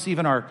it trumps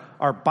even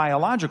our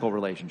biological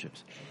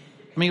relationships.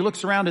 I mean, he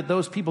looks around at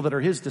those people that are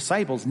his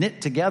disciples,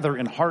 knit together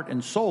in heart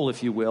and soul,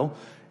 if you will,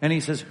 and he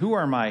says, who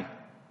are my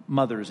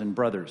mothers and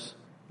brothers?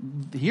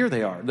 Here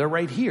they are. They're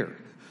right here.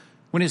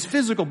 When his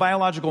physical,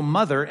 biological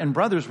mother and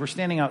brothers were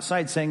standing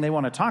outside saying they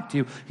want to talk to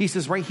you, he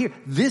says, right here,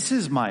 this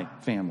is my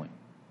family.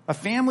 A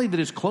family that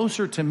is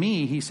closer to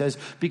me, he says,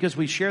 because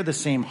we share the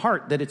same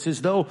heart, that it's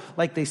as though,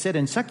 like they said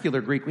in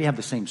secular Greek, we have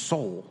the same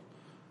soul.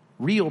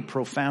 Real,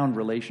 profound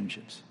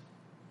relationships.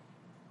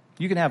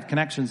 You can have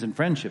connections and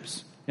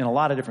friendships in a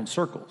lot of different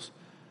circles.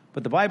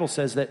 But the Bible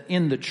says that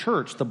in the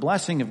church, the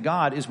blessing of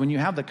God is when you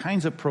have the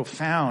kinds of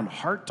profound,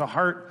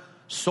 heart-to-heart,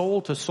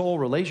 soul-to-soul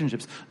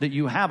relationships that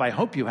you have, I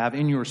hope you have,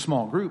 in your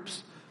small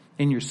groups,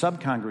 in your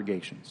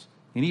sub-congregations,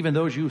 and even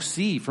those you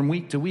see from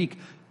week to week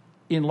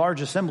in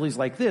large assemblies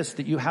like this,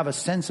 that you have a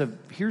sense of,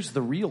 here's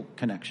the real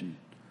connection.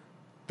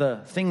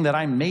 The thing that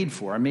I'm made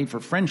for. I'm made for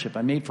friendship.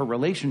 I'm made for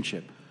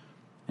relationship.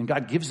 And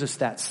God gives us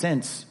that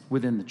sense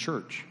within the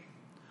church.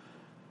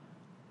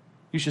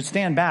 You should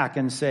stand back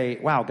and say,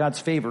 wow, God's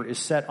favor is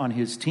set on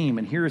his team.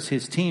 And here is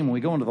his team. When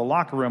we go into the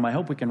locker room, I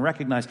hope we can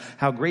recognize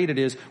how great it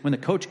is when the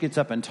coach gets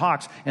up and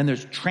talks and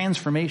there's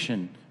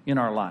transformation in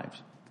our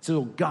lives.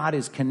 So God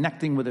is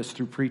connecting with us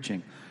through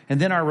preaching. And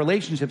then our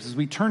relationships as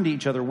we turn to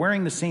each other,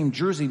 wearing the same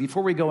jersey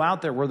before we go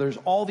out there where there's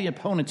all the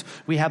opponents.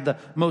 We have the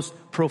most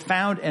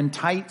profound and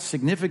tight,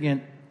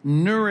 significant,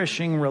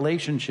 nourishing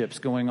relationships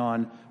going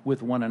on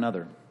with one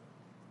another.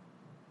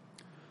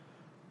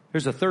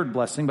 Here's a third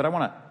blessing, but I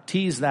want to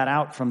tease that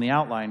out from the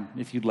outline,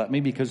 if you'd let me,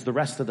 because the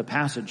rest of the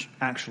passage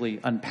actually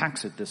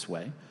unpacks it this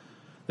way.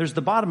 There's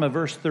the bottom of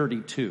verse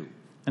 32.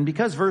 And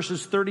because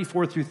verses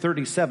 34 through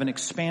 37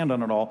 expand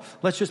on it all,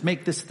 let's just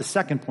make this the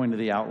second point of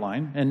the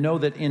outline and know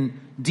that in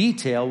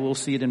detail we'll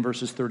see it in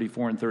verses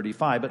 34 and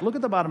 35. But look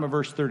at the bottom of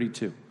verse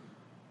 32.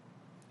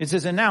 It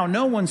says, and now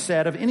no one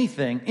said of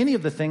anything, any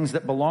of the things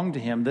that belonged to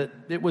him, that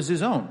it was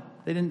his own.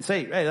 They didn't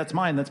say, hey, that's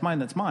mine, that's mine,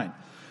 that's mine.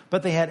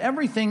 But they had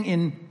everything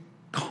in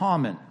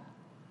common.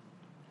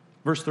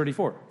 Verse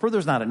 34, for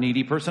there's not a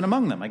needy person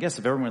among them. I guess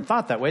if everyone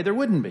thought that way, there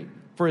wouldn't be.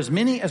 For as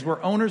many as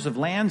were owners of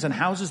lands and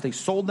houses, they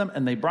sold them,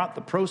 and they brought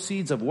the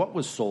proceeds of what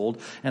was sold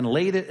and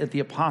laid it at the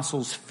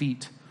apostles'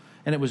 feet.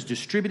 And it was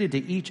distributed to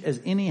each as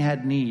any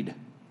had need.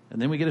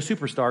 And then we get a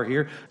superstar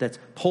here that's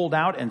pulled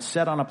out and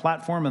set on a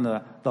platform, and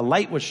the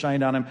light was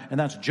shined on him, and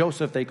that's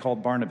Joseph they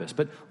called Barnabas.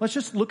 But let's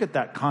just look at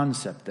that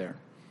concept there.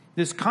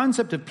 This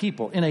concept of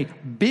people in a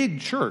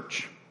big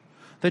church,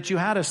 that you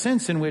had a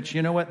sense in which,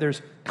 you know what, there's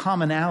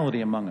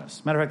commonality among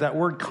us. Matter of fact, that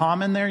word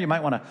common there, you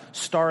might want to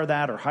star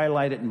that or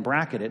highlight it and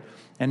bracket it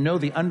and know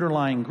the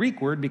underlying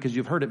Greek word because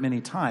you've heard it many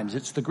times.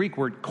 It's the Greek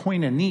word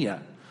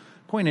koinonia.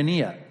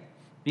 Koinonia.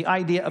 The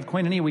idea of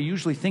koinonia, we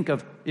usually think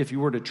of, if you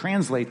were to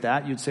translate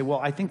that, you'd say, well,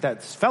 I think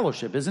that's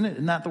fellowship, isn't it?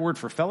 Isn't that the word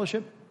for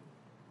fellowship?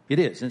 It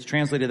is. It's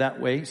translated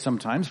that way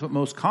sometimes, but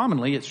most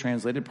commonly it's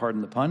translated,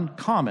 pardon the pun,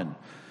 common.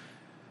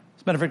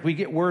 As a matter of fact, we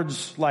get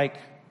words like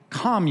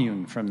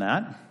commune from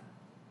that,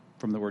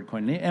 from the word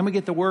koinonia, and we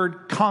get the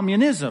word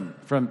communism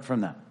from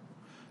that.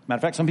 Matter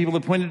of fact, some people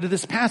have pointed to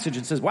this passage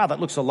and says, wow, that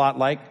looks a lot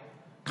like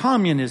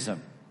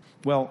communism.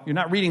 Well, you're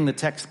not reading the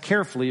text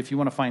carefully if you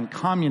want to find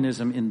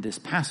communism in this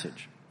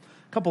passage.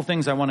 A couple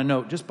things I want to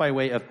note just by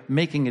way of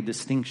making a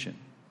distinction.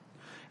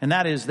 And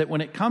that is that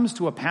when it comes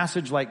to a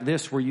passage like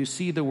this where you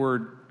see the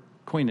word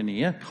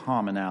koinonia,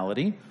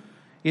 commonality,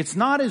 it's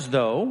not as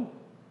though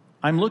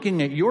I'm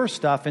looking at your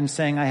stuff and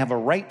saying I have a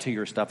right to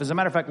your stuff. As a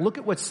matter of fact, look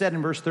at what's said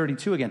in verse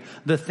 32 again.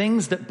 The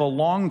things that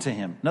belong to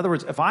him. In other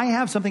words, if I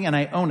have something and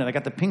I own it, I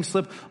got the pink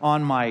slip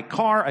on my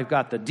car, I've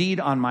got the deed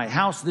on my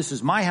house, this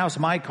is my house,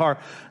 my car.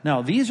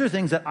 Now, these are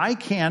things that I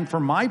can,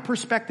 from my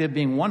perspective,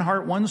 being one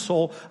heart, one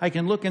soul, I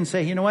can look and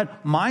say, you know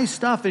what? My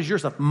stuff is your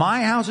stuff.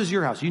 My house is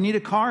your house. You need a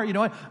car? You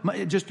know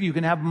what? You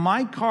can have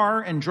my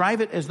car and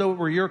drive it as though it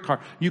were your car.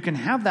 You can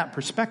have that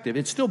perspective.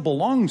 It still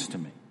belongs to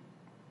me.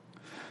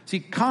 See,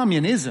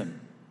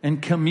 communism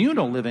and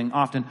communal living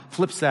often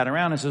flips that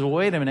around and says, well,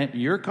 wait a minute,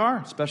 your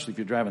car, especially if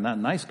you're driving that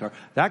nice car,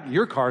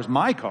 your car is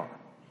my car.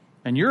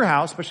 And your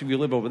house, especially if you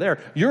live over there,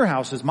 your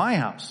house is my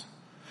house.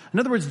 In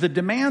other words, the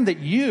demand that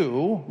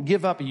you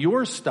give up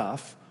your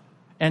stuff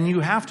and you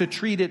have to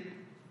treat it,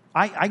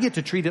 I get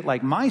to treat it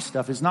like my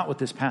stuff is not what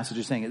this passage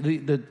is saying.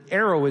 The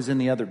arrow is in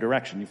the other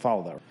direction. You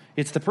follow that.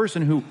 It's the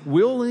person who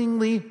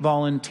willingly,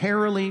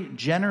 voluntarily,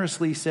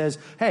 generously says,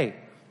 hey,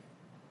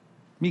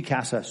 mi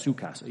casa, su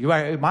casa.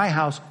 My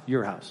house,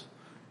 your house.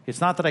 It's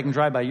not that I can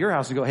drive by your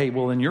house and go, hey,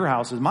 well, then your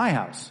house is my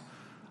house.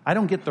 I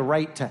don't get the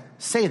right to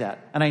say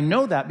that. And I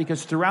know that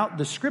because throughout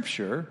the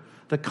scripture,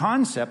 the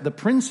concept, the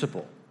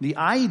principle, the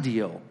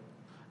ideal,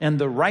 and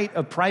the right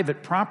of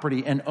private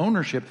property and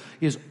ownership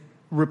is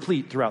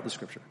replete throughout the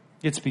scripture.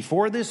 It's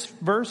before this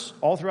verse,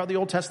 all throughout the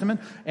Old Testament,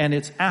 and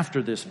it's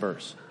after this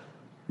verse.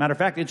 Matter of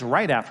fact, it's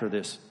right after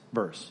this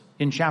verse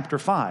in chapter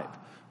 5.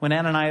 When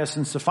Ananias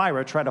and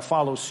Sapphira try to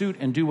follow suit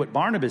and do what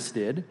Barnabas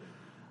did,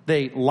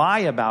 they lie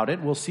about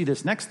it. We'll see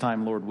this next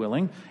time, Lord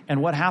willing.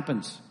 And what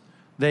happens?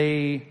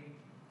 They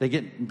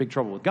get in big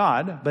trouble with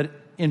God, but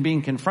in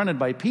being confronted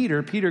by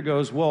Peter, Peter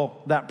goes,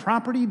 well, that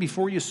property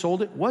before you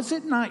sold it, was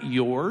it not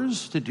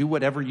yours to do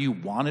whatever you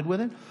wanted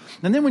with it?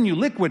 And then when you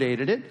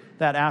liquidated it,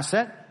 that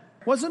asset,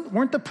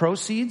 weren't the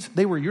proceeds,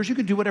 they were yours? You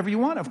could do whatever you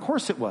want? Of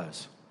course it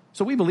was.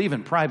 So we believe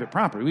in private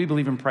property. We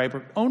believe in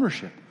private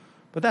ownership.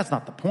 But that's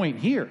not the point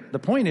here. The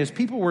point is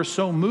people were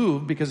so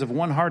moved because of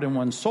one heart and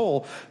one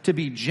soul to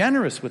be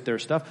generous with their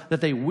stuff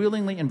that they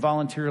willingly and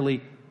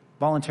voluntarily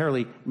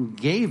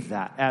gave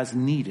that as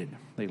needed.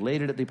 They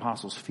laid it at the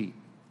apostles' feet.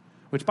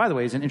 Which, by the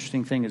way, is an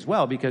interesting thing as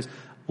well because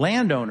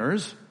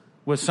landowners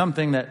was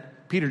something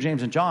that Peter,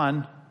 James, and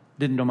John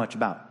didn't know much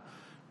about.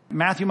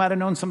 Matthew might have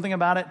known something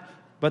about it,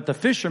 but the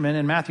fishermen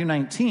in Matthew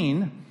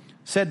 19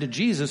 said to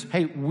Jesus,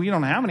 hey, we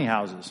don't have any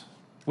houses.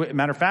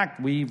 Matter of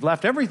fact, we've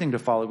left everything to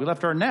follow. We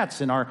left our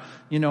nets and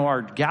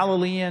our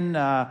Galilean,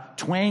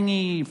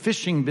 twangy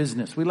fishing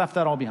business. We left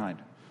that all behind.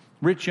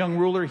 Rich young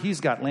ruler, he's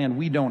got land.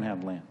 We don't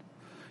have land.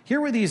 Here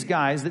were these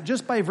guys that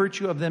just by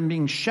virtue of them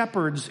being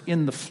shepherds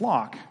in the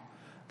flock,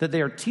 that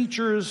they are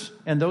teachers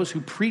and those who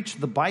preach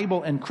the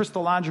Bible and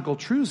Christological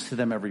truths to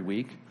them every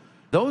week.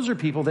 Those are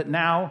people that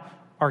now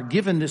are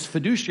given this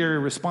fiduciary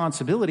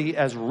responsibility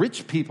as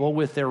rich people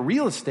with their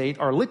real estate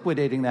are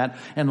liquidating that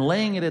and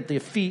laying it at the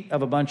feet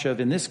of a bunch of,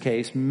 in this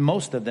case,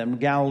 most of them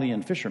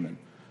Galilean fishermen.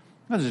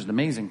 That's just an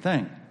amazing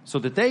thing. So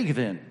that they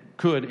then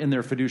could, in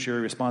their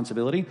fiduciary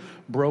responsibility,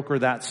 broker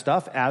that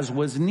stuff as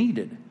was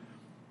needed.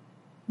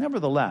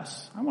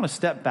 Nevertheless, I want to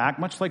step back,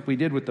 much like we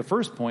did with the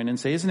first point, and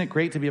say, isn't it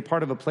great to be a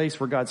part of a place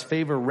where God's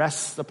favor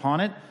rests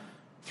upon it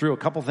through a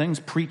couple things,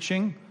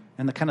 preaching,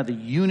 and the kind of the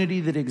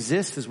unity that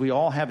exists as we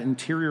all have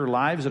interior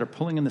lives that are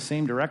pulling in the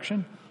same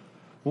direction?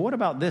 Well, what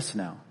about this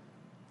now?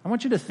 I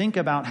want you to think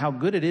about how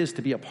good it is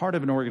to be a part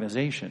of an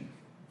organization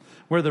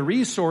where the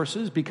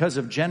resources, because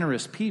of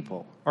generous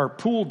people, are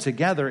pooled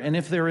together, and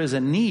if there is a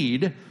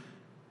need,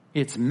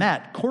 it's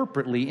met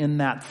corporately in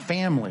that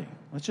family.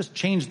 Let's just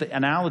change the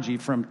analogy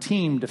from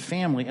team to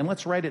family, and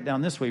let's write it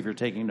down this way if you're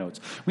taking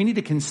notes. We need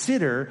to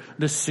consider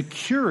the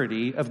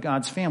security of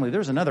God's family.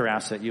 There's another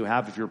asset you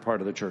have if you're part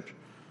of the church.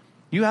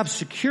 You have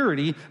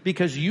security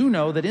because you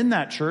know that in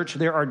that church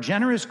there are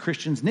generous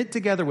Christians knit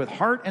together with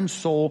heart and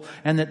soul,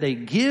 and that they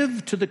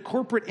give to the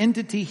corporate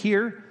entity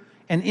here.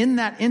 And in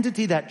that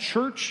entity, that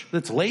church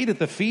that's laid at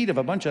the feet of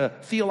a bunch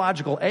of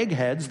theological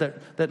eggheads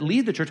that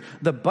lead the church,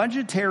 the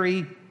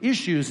budgetary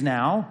issues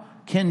now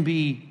can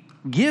be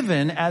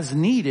given as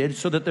needed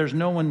so that there's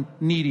no one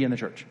needy in the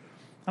church.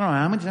 I don't know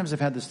how many times I've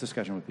had this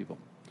discussion with people.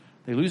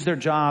 They lose their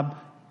job,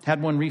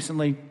 had one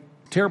recently,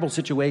 terrible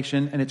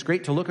situation, and it's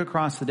great to look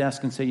across the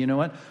desk and say, you know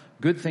what?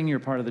 Good thing you're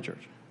part of the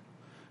church.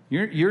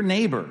 Your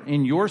neighbor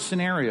in your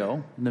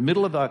scenario, in the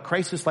middle of a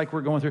crisis like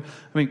we're going through,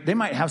 I mean, they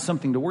might have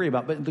something to worry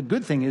about, but the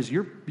good thing is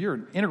you're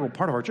an integral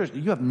part of our church.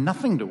 You have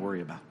nothing to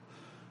worry about.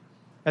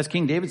 As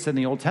King David said in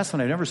the Old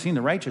Testament, I've never seen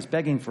the righteous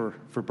begging for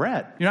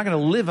bread. You're not going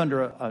to live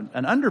under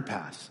an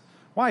underpass.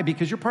 Why?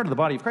 Because you're part of the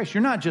body of Christ.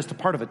 You're not just a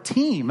part of a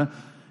team.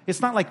 It's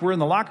not like we're in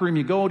the locker room,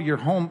 you go to your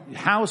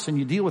house and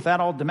you deal with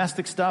that all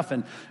domestic stuff.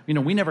 And,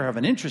 we never have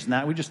an interest in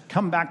that. We just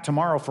come back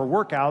tomorrow for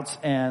workouts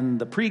and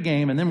the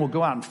pregame, and then we'll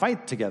go out and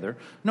fight together.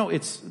 No,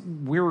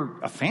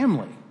 we're a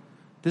family.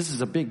 This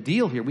is a big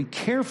deal here. We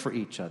care for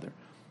each other.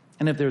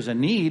 And if there's a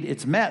need,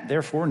 it's met.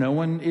 Therefore, no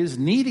one is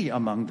needy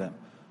among them.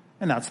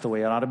 And that's the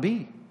way it ought to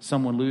be.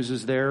 Someone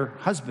loses their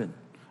husband,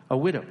 a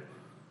widow.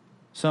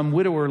 Some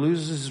widower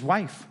loses his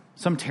wife.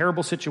 Some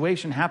terrible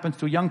situation happens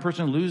to a young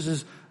person who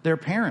loses their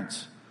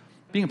parents.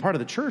 Being a part of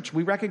the church,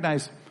 we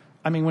recognize,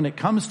 when it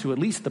comes to at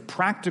least the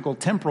practical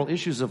temporal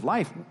issues of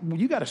life,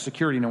 you got a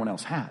security no one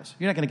else has.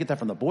 You're not going to get that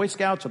from the Boy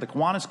Scouts or the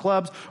Kiwanis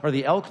clubs or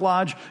the Elk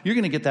Lodge. You're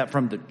going to get that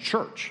from the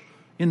church.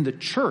 In the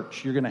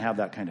church, you're going to have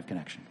that kind of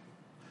connection.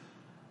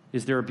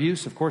 Is there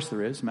abuse? Of course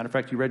there is. Matter of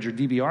fact, you read your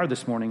DVR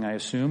this morning, I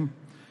assume.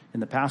 In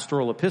the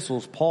pastoral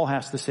epistles, Paul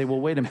has to say, well,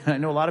 wait a minute. I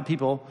know a lot of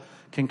people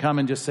can come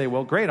and just say,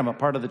 well, great, I'm a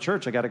part of the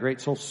church. I got a great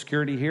social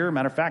security here.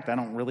 Matter of fact, I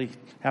don't really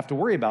have to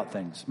worry about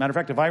things. Matter of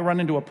fact, if I run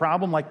into a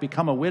problem like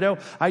become a widow,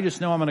 I just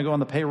know I'm going to go on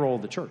the payroll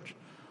of the church.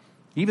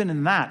 Even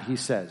in that, he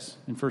says,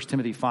 in 1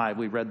 Timothy 5,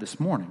 we read this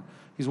morning,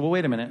 he says, well,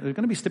 wait a minute, there's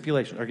going to be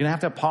stipulations. Are you going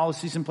to have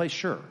policies in place?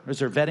 Sure. Is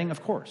there vetting?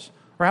 Of course.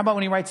 Or how about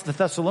when he writes to the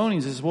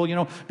Thessalonians, he says,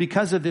 well,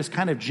 because of this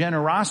kind of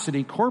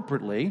generosity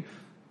corporately,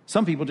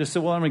 some people just say,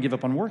 well, I'm going to give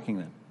up on working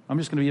then. I'm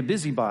just going to be a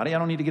busybody. I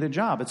don't need to get a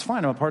job. It's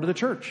fine. I'm a part of the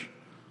church.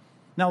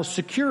 Now,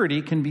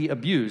 security can be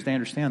abused. I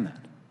understand that.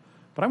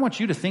 But I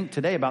want you to think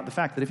today about the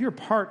fact that if you're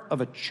part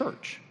of a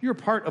church, you're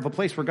part of a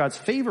place where God's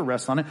favor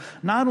rests on it,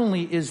 not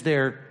only is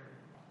there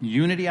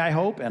unity, I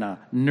hope, and a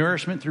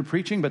nourishment through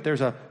preaching, but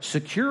there's a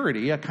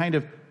security, a kind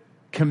of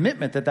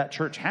commitment that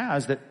church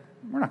has that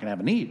we're not going to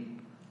have a need.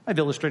 I've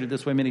illustrated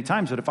this way many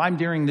times, that if I'm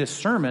during this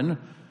sermon,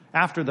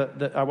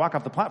 after I walk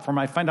off the platform,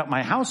 I find out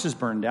my house is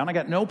burned down. I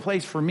got no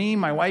place for me,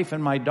 my wife,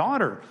 and my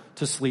daughter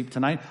to sleep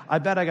tonight. I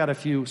bet I got a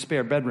few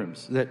spare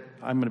bedrooms that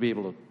I'm going to be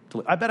able to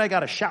live. I bet I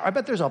got a shower. I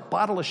bet there's a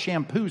bottle of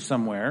shampoo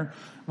somewhere.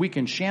 We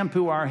can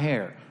shampoo our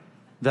hair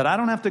that I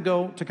don't have to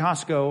go to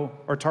Costco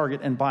or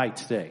Target and buy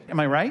today. Am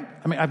I right?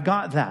 I've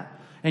got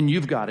that. And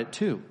you've got it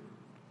too.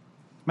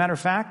 Matter of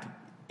fact,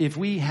 if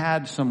we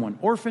had someone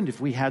orphaned, if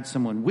we had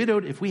someone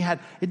widowed,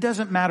 it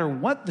doesn't matter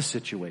what the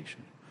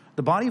situation.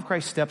 The body of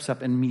Christ steps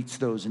up and meets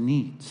those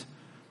needs.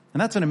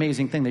 And that's an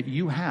amazing thing that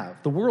you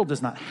have. The world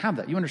does not have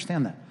that. You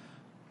understand that?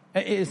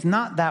 It's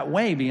not that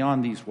way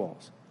beyond these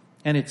walls.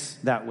 And it's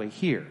that way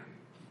here.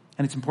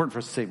 And it's important for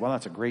us to say, well,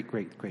 that's a great,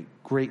 great, great,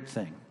 great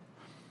thing.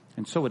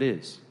 And so it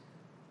is.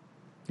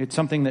 It's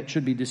something that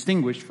should be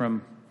distinguished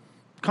from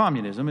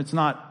communism. It's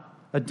not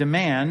a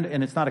demand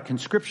and it's not a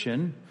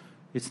conscription.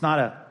 It's not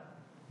a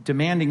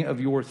demanding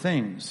of your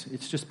things.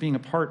 It's just being a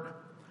part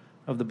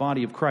of the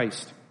body of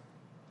Christ.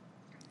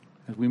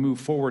 As we move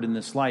forward in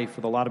this life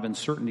with a lot of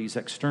uncertainties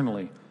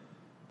externally,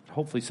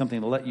 hopefully something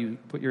to let you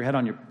put your head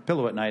on your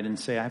pillow at night and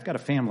say, I've got a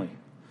family.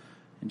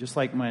 And just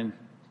like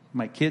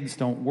my kids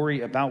don't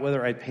worry about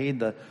whether I paid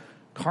the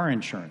car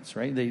insurance,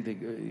 right?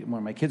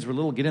 When my kids were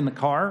little, get in the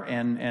car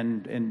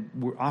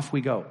and off we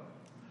go.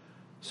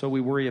 So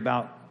we worry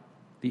about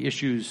the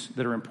issues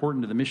that are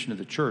important to the mission of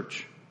the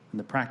church, and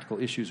the practical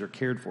issues are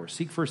cared for.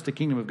 Seek first the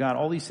kingdom of God.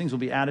 All these things will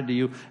be added to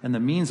you, and the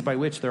means by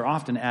which they're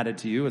often added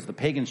to you as the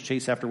pagans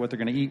chase after what they're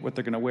going to eat, what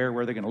they're going to wear,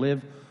 where they're going to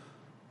live.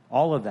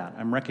 All of that,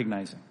 I'm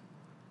recognizing,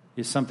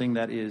 is something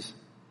that is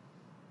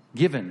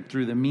given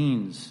through the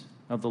means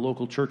of the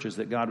local churches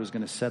that God was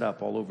going to set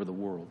up all over the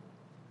world.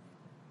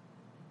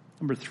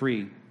 Number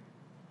 3,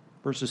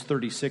 verses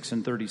 36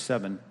 and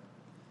 37.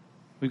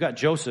 We've got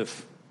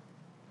Joseph,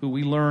 who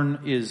we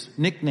learn is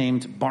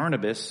nicknamed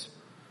Barnabas,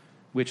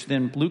 which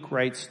then Luke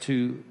writes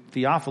to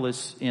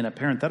Theophilus in a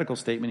parenthetical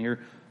statement here,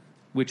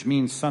 which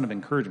means son of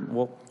encouragement.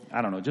 Well,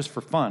 I don't know, just for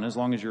fun, as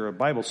long as you're a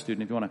Bible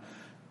student, if you want to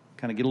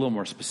kind of get a little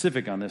more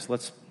specific on this,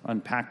 let's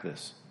unpack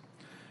this.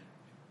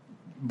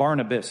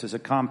 Barnabas is a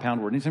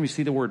compound word. Anytime you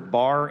see the word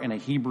bar in a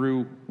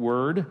Hebrew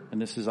word,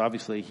 and this is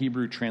obviously a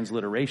Hebrew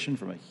transliteration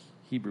from a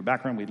Hebrew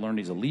background, we learned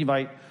he's a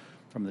Levite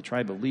from the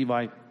tribe of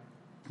Levi.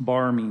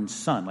 Bar means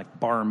son, like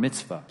bar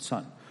mitzvah,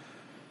 son.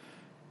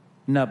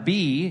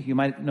 Nabi, you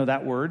might know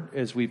that word,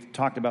 as we've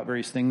talked about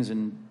various things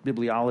in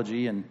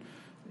bibliology and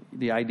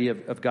the idea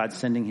of God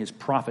sending his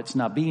prophets.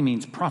 Nabi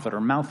means prophet or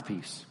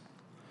mouthpiece.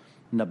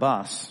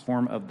 Nabas,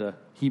 form of the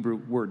Hebrew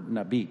word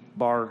Nabi,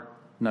 Bar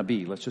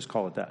Nabi, let's just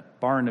call it that.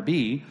 Bar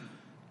Nabi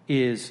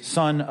is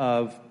son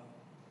of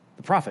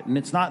the prophet. And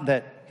it's not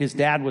that his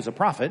dad was a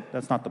prophet,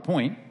 that's not the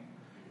point.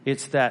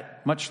 It's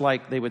that, much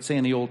like they would say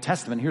in the Old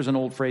Testament, here's an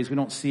old phrase, we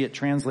don't see it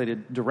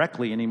translated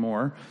directly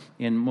anymore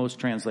in most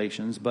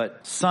translations,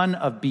 but son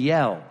of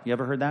Beel. You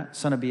ever heard that?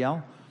 Son of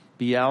Beel?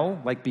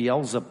 Beel, like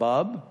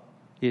Beelzebub,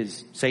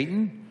 is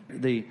Satan.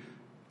 The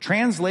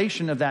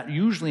translation of that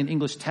usually in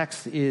English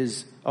text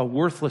is a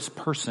worthless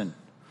person.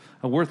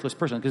 a worthless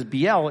person. Because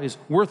Beel is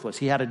worthless.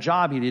 He had a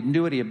job, he didn't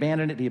do it, he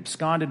abandoned it, he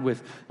absconded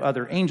with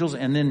other angels,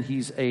 and then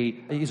he's a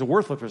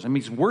worthless person.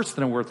 He's worse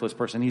than a worthless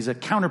person. He's a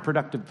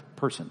counterproductive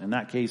person. In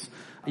that case,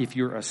 if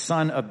you're a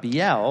son of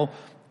Beel,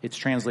 it's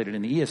translated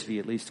in the ESV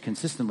at least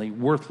consistently,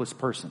 worthless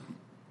person.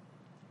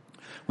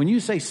 When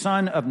you say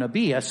son of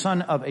Nabi, a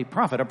son of a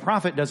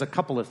prophet does a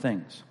couple of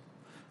things,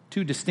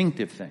 two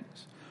distinctive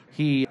things.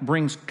 He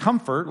brings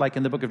comfort, like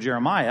in the book of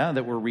Jeremiah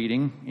that we're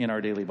reading in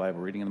our daily Bible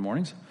reading in the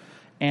mornings,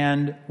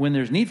 and when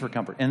there's need for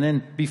comfort. And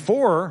then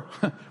before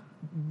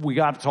we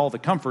got to all the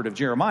comfort of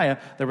Jeremiah,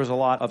 there was a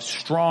lot of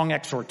strong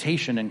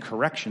exhortation and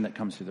correction that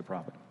comes through the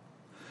prophet.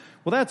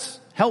 Well, that's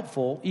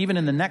helpful even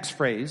in the next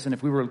phrase. And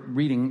if we were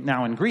reading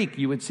now in Greek,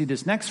 you would see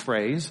this next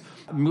phrase,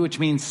 which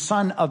means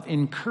son of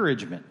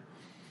encouragement.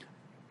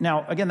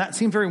 Now, again, that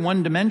seems very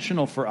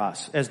one-dimensional for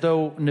us. As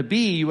though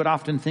Nabi, you would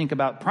often think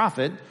about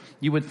prophet,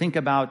 you would think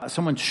about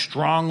someone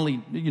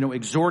strongly,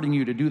 exhorting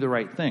you to do the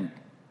right thing.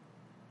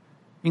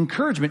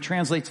 Encouragement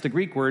translates the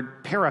Greek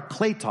word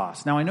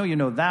parakletos. Now, I know you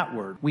know that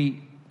word.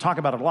 We talk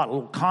about it a lot, a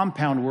little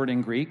compound word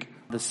in Greek.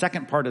 The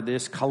second part of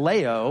this,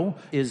 kaleo,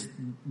 is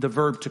the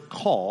verb to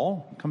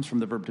call. It comes from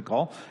the verb to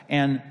call.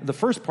 And the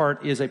first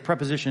part is a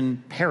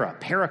preposition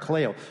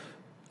parakaleo.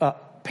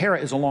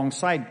 Para is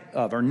alongside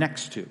of or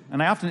next to.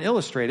 And I often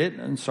illustrate it,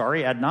 and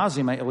ad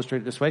nauseum I illustrate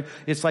it this way.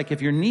 It's like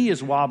if your knee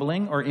is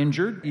wobbling or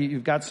injured,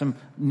 you've got some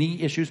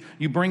knee issues,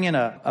 you bring in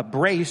a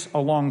brace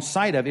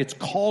alongside of, it's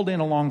called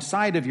in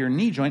alongside of your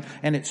knee joint,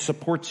 and it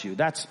supports you.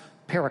 That's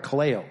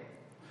parakaleo.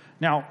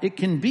 Now, it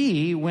can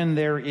be when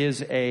there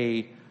is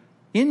a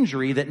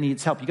injury that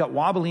needs help. You got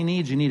wobbly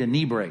knees, you need a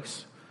knee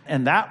brace.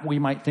 And that we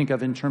might think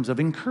of in terms of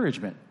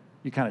encouragement.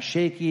 You're kind of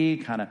shaky,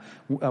 kind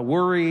of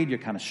worried, you're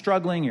kind of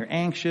struggling, you're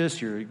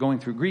anxious, you're going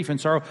through grief and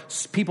sorrow.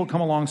 People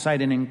come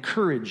alongside and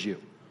encourage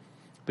you.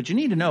 But you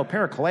need to know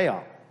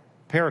parakaleo,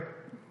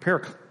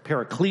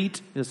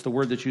 paraclete is the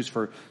word that's used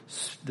for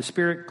the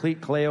spirit, clete,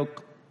 kaleo,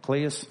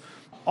 kleos.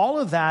 All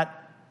of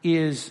that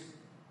is,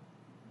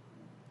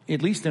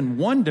 at least in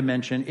one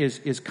dimension,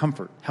 is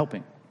comfort,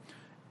 helping.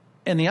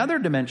 In the other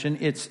dimension,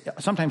 it's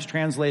sometimes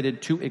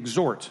translated to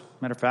exhort.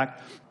 Matter of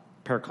fact,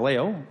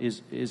 parakaleo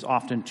is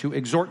often to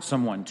exhort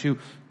someone, to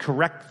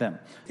correct them.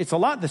 It's a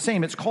lot the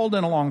same. It's called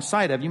in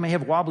alongside of. You may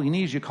have wobbly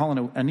knees, you call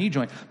in a knee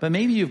joint. But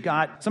maybe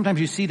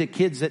sometimes you see the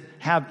kids that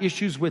have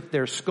issues with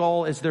their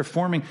skull as they're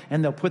forming,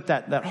 and they'll put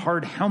that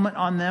hard helmet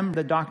on them,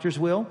 the doctors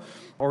will.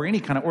 Or any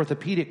kind of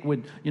orthopedic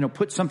would,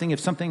 put something,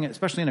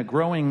 especially in a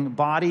growing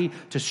body,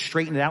 to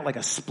straighten it out like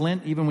a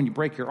splint. Even when you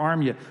break your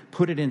arm, you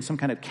put it in some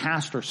kind of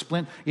cast or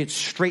splint. It's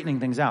straightening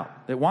things out.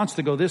 It wants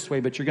to go this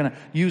way, but you're going to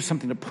use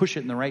something to push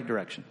it in the right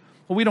direction.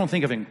 Well, we don't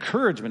think of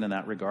encouragement in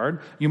that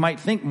regard. You might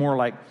think more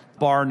like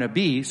Bar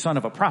Nabi, son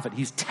of a prophet.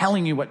 He's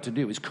telling you what to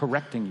do. He's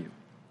correcting you.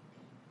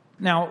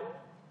 Now,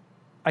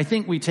 I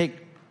think we take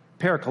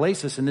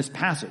paraklesis in this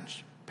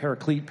passage,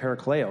 paraclete,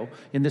 parakaleo,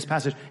 in this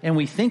passage, and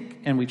we think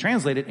and we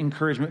translate it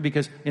encouragement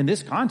because in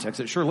this context,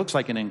 it sure looks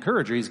like an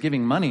encourager. He's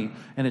giving money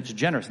and it's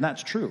generous, and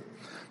that's true.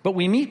 But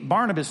we meet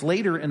Barnabas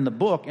later in the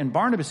book, and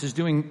Barnabas is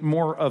doing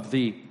more of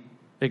the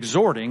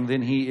exhorting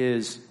than he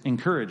is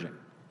encouraging.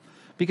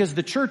 Because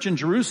the church in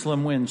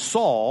Jerusalem, when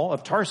Saul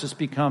of Tarsus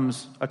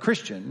becomes a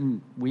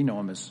Christian, we know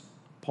him as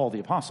Paul the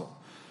Apostle,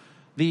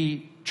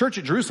 the church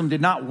at Jerusalem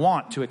did not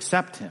want to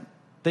accept him.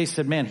 They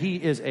said, man, he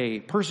is a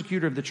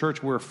persecutor of the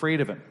church. We're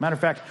afraid of him. Matter of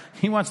fact,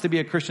 he wants to be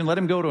a Christian. Let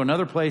him go to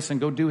another place and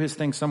go do his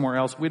thing somewhere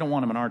else. We don't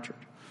want him in our church.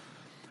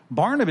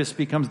 Barnabas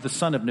becomes the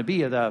son of Nabi,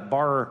 the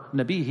Bar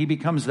Nabi. He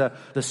becomes the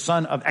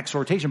son of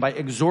exhortation by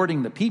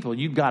exhorting the people.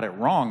 You got it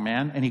wrong,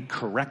 man. And he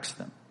corrects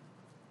them.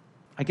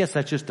 I guess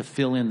that's just to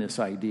fill in this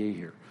idea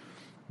here.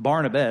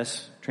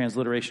 Barnabas,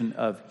 transliteration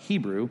of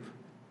Hebrew,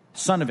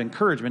 son of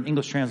encouragement,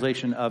 English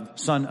translation of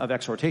son of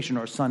exhortation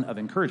or son of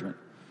encouragement.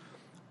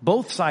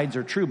 Both sides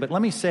are true, but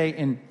let me say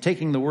in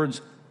taking the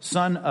words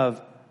son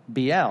of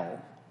Beel,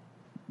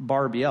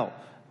 Bar Beel,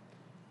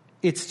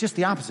 it's just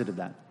the opposite of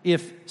that.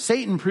 If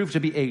Satan proved to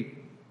be a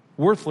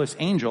worthless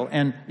angel,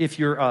 and if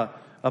you're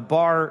a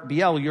Bar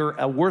Beel, you're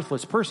a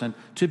worthless person,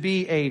 to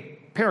be a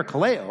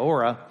parakaleo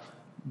or a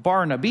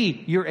Bar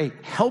Nabi, you're a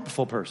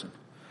helpful person.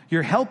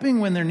 You're helping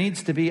when there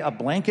needs to be a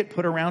blanket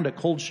put around a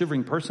cold,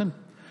 shivering person.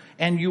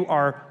 And you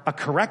are a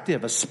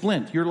corrective, a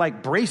splint. You're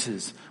like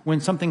braces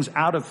when something's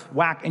out of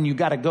whack and you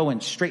got to go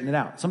and straighten it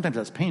out. Sometimes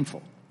that's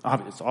painful.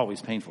 Obviously, it's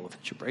always painful if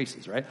it's your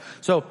braces, right?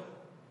 So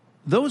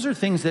those are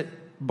things that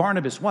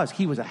Barnabas was.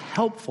 He was a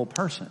helpful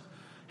person.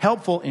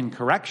 Helpful in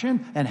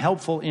correction and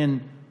helpful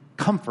in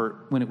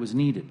comfort when it was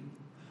needed.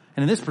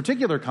 And in this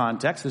particular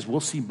context, as we'll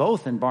see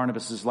both in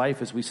Barnabas'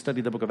 life as we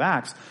study the book of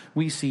Acts,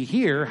 we see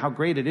here how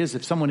great it is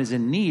if someone is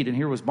in need, and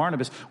here was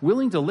Barnabas,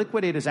 willing to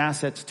liquidate his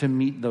assets to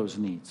meet those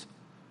needs.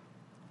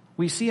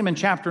 We see him in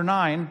chapter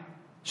 9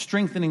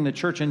 strengthening the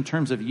church in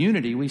terms of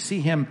unity. We see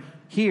him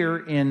here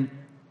in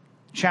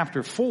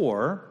chapter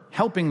 4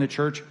 helping the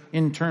church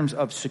in terms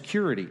of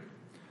security.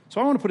 So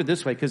I want to put it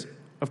this way because,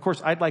 of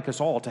course, I'd like us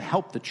all to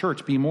help the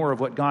church be more of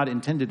what God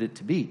intended it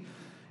to be.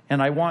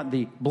 And I want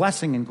the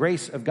blessing and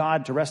grace of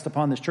God to rest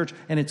upon this church.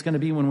 And it's going to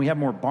be when we have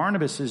more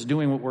Barnabases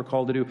doing what we're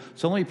called to do.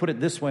 So let me put it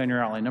this way in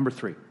your outline. Number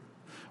 3,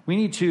 we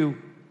need to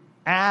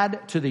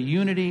add to the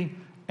unity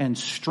and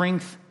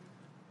strength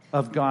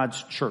of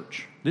God's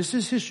church. This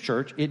is his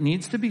church. It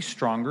needs to be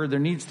stronger. There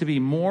needs to be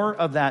more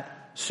of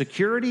that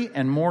security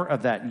and more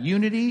of that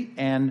unity.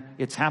 And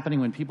it's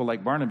happening when people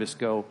like Barnabas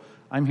go,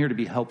 I'm here to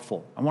be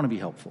helpful. I want to be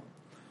helpful.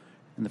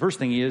 And the first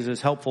thing he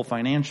is helpful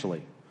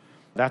financially.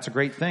 That's a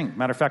great thing.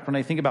 Matter of fact, when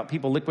I think about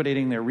people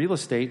liquidating their real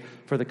estate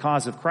for the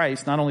cause of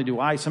Christ, not only do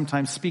I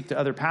sometimes speak to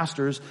other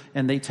pastors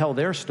and they tell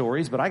their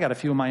stories, but I got a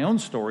few of my own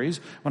stories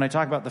when I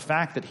talk about the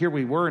fact that here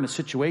we were in a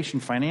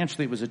situation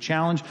financially, it was a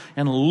challenge,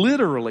 and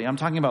literally, I'm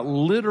talking about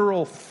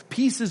literal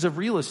pieces of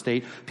real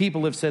estate.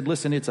 People have said,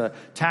 listen, it's a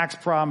tax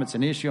problem, it's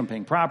an issue, I'm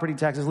paying property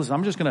taxes. Listen,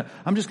 I'm just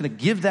gonna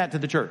give that to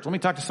the church. Let me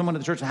talk to someone at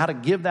the church on how to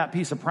give that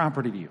piece of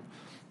property to you.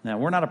 Now,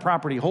 we're not a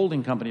property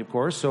holding company, of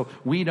course, so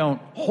we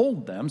don't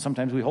hold them.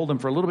 Sometimes we hold them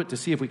for a little bit to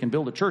see if we can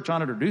build a church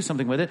on it or do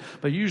something with it.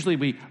 But usually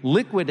we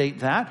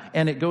liquidate that,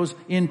 and it goes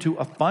into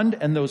a fund,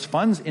 and those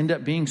funds end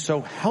up being so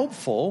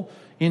helpful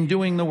in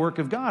doing the work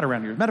of God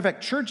around here. As a matter of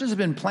fact, churches have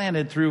been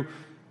planted through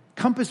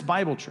Compass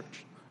Bible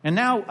Church. And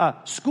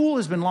now school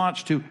has been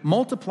launched to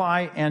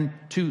multiply and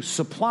to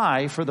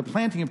supply for the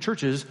planting of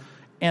churches,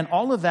 and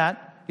all of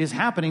that is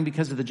happening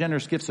because of the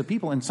generous gifts of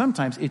people. And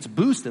sometimes it's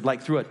boosted,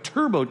 like through a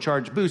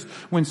turbocharged boost,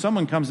 when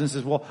someone comes and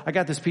says, well, I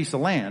got this piece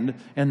of land,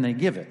 and they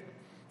give it.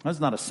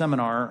 That's not a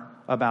seminar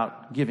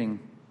about giving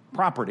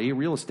property,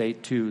 real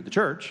estate, to the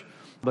church.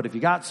 But if you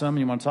got some and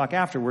you want to talk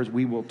afterwards,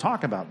 we will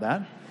talk about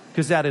that,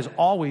 because that is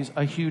always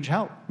a huge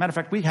help. Matter of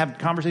fact, we have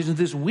conversations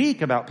this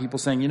week about people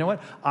saying, you know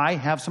what, I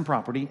have some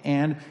property,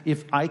 and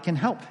if I can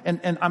help.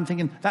 And I'm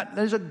thinking, that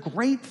is a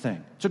great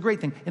thing. It's a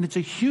great thing. And it's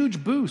a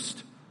huge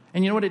boost.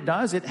 And you know what it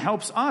does? It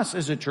helps us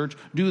as a church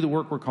do the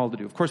work we're called to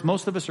do. Of course,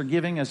 most of us are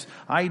giving, as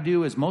I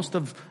do, as most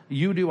of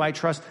you do, I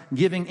trust,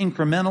 giving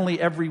incrementally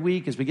every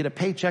week. As we get a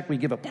paycheck, we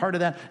give a part of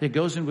that. It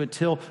goes into a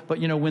till. But,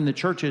 you know, when the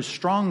church is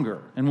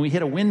stronger and we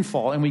hit a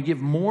windfall and we give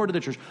more to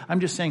the church, I'm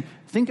just saying,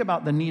 think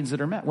about the needs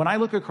that are met. When I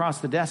look across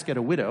the desk at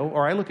a widow,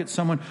 or I look at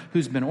someone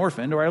who's been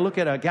orphaned, or I look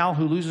at a gal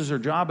who loses her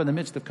job in the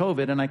midst of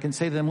COVID, and I can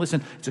say to them,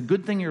 listen, it's a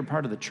good thing you're a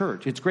part of the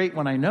church. It's great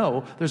when I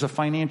know there's a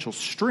financial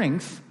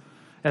strength,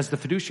 as the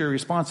fiduciary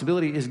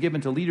responsibility is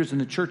given to leaders in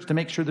the church to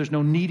make sure there's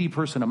no needy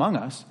person among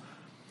us,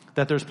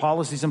 that there's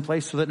policies in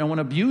place so that no one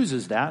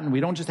abuses that, and we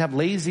don't just have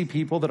lazy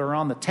people that are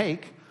on the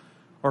take,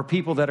 or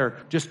people that are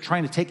just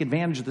trying to take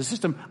advantage of the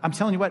system. I'm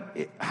telling you what,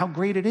 how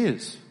great it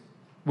is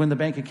when the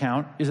bank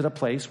account is at a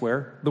place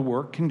where the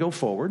work can go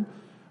forward.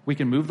 We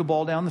can move the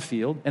ball down the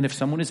field, and if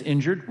someone is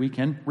injured, we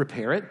can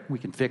repair it, we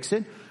can fix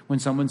it. When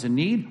someone's in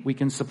need, we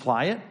can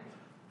supply it.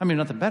 I mean,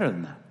 nothing better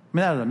than that. I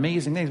mean, that is an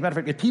amazing thing. As a matter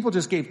of fact, if people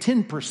just gave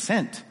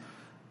 10%,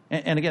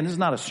 and again, this is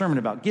not a sermon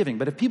about giving,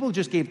 but if people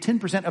just gave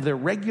 10% of their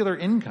regular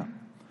income,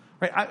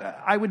 right,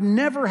 I would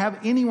never have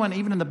anyone,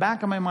 even in the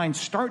back of my mind,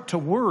 start to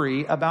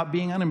worry about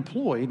being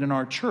unemployed in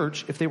our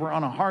church if they were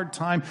on a hard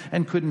time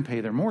and couldn't pay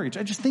their mortgage.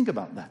 I just think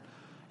about that.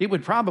 It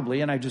would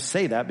probably, and I just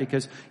say that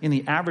because in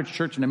the average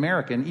church in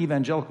America, in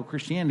evangelical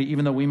Christianity,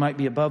 even though we might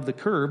be above the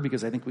curve,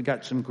 because I think we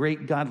got some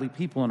great godly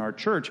people in our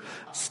church,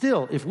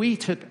 still, if we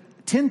took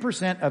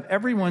 10% of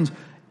everyone's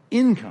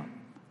income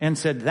and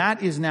said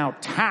that is now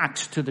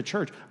taxed to the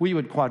church, we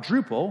would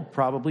quadruple,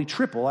 probably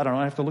triple, I don't know,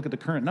 I have to look at the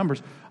current numbers,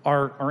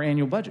 our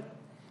annual budget.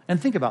 And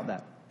think about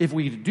that. If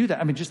we could do that,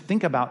 I mean, just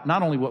think about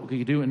not only what we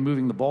could do in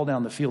moving the ball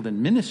down the field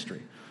in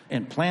ministry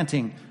and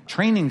planting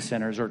training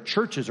centers or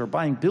churches or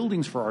buying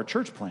buildings for our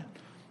church plant,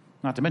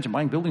 not to mention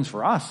buying buildings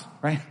for us,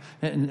 right?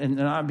 And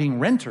not being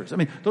renters. I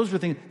mean, those are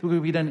things that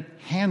could be done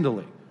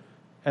handily,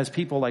 as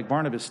people like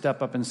Barnabas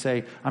step up and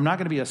say, I'm not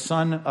going to be a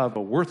son of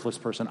a worthless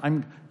person.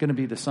 I'm going to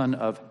be the son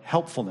of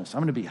helpfulness.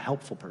 I'm going to be a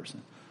helpful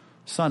person.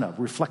 Son of,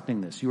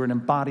 reflecting this. You are an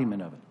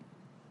embodiment of it.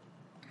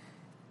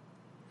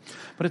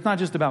 But it's not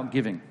just about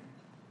giving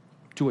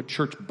to a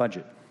church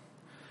budget.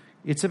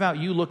 It's about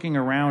you looking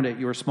around at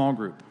your small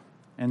group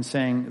and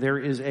saying there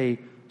is a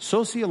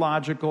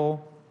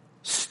sociological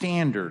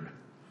standard.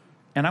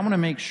 And I want to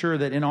make sure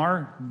that in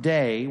our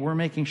day, we're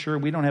making sure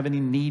we don't have any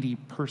needy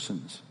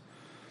persons.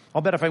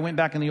 I'll bet if I went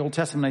back in the Old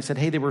Testament and I said,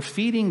 hey, they were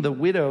feeding the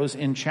widows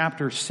in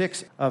chapter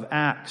 6 of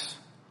Acts,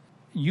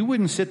 you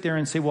wouldn't sit there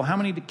and say, well, how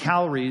many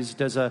calories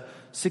does a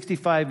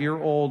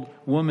 65-year-old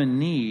woman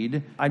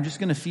need? I'm just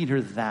going to feed her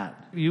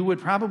that. You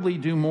would probably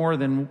do more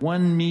than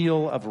one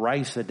meal of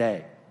rice a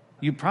day.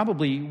 You'd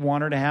probably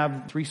want her to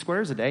have 3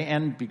 squares a day,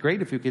 and it'd be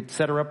great if you could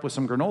set her up with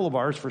some granola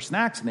bars for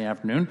snacks in the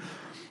afternoon.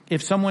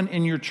 If someone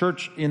in your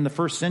church in the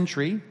first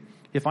century,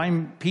 if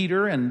I'm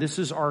Peter and this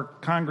is our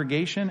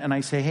congregation and I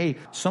say, hey,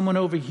 someone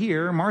over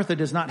here, Martha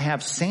does not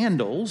have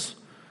sandals,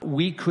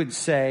 we could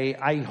say,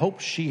 I hope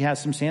she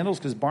has some sandals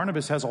because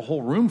Barnabas has a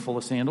whole room full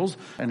of sandals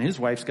and his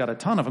wife's got a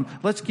ton of them.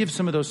 Let's give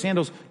some of those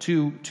sandals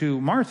to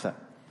Martha.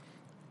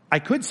 I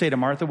could say to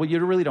Martha, well,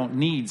 you really don't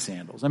need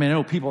sandals. I mean, I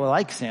know people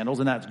like sandals,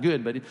 and that's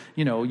good, but,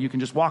 you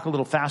can just walk a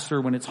little faster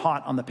when it's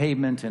hot on the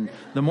pavement, and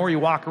the more you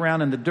walk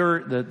around in the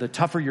dirt, the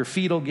tougher your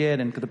feet will get,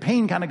 and the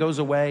pain kind of goes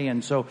away,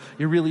 and so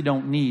you really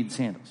don't need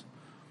sandals.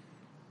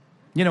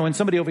 When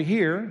somebody over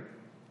here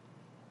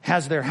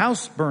has their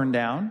house burned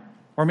down,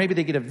 or maybe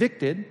they get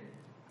evicted,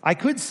 I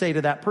could say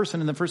to that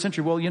person in the first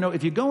century, well,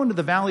 if you go into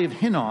the valley of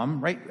Hinnom,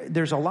 right,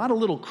 there's a lot of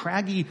little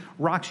craggy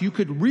rocks. You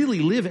could really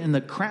live in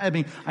the I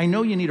mean, I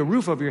know you need a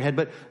roof over your head,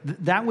 but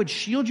that would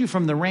shield you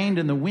from the rain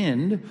and the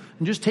wind.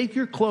 And just take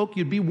your cloak.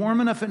 You'd be warm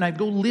enough at night.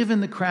 Go live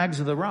in the crags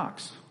of the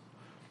rocks.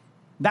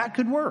 That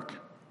could work.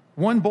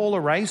 1 bowl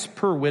of rice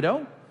per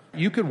widow.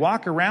 You could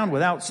walk around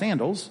without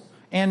sandals.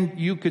 And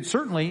you could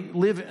certainly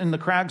live in the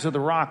crags of the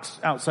rocks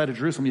outside of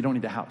Jerusalem. You don't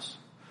need a house.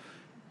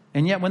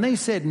 And yet when they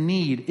said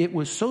need, it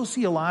was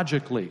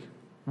sociologically,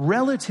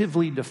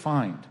 relatively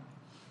defined.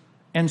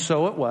 And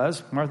so it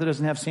was, Martha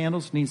doesn't have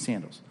sandals, needs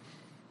sandals.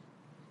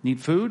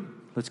 Need food?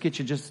 Let's get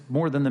you just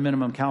more than the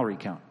minimum calorie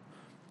count.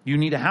 You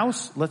need a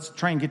house? Let's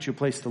try and get you a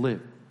place to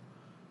live.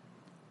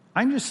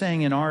 I'm just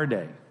saying in our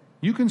day,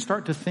 you can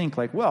start to think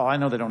like, well, I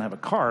know they don't have a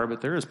car,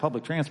 but there is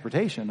public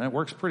transportation. That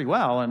works pretty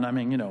well. And I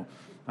mean,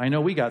 I know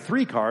we got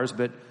 3 cars,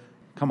 but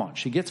come on,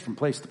 she gets from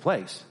place to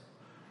place.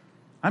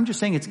 I'm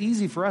just saying it's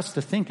easy for us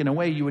to think in a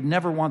way you would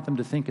never want them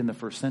to think in the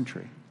first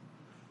century.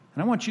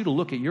 And I want you to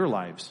look at your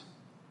lives.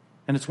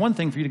 And it's one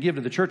thing for you to give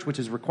to the church, which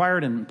is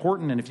required and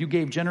important. And if you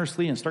gave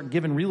generously and start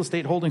giving real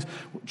estate holdings,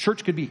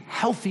 church could be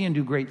healthy and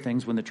do great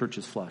things when the church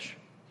is flush.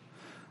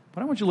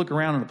 But I want you to look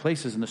around in the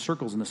places and the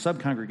circles and the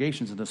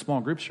sub-congregations and the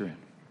small groups you're in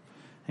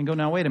and go,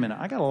 now, wait a minute.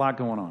 I got a lot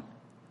going on.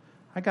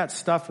 I got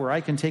stuff where I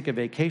can take a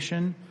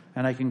vacation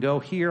and I can go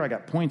here. I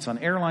got points on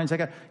airlines.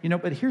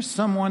 But here's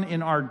someone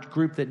in our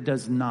group that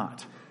does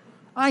not.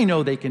 I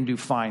know they can do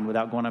fine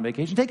without going on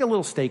vacation. Take a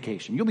little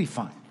staycation. You'll be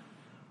fine.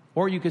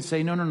 Or you could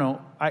say,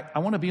 no. I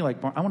want to be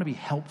like, I want to be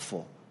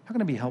helpful. How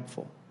can I be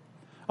helpful?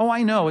 Oh,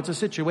 I know it's a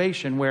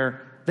situation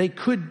where they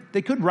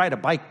could ride a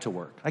bike to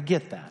work. I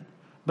get that.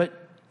 But,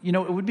 it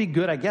would be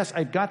good. I guess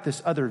I've got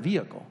this other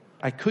vehicle.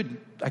 I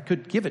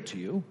could give it to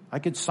you. I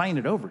could sign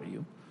it over to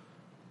you.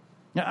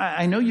 Now,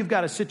 I know you've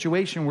got a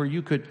situation where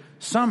you could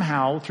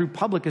somehow, through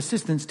public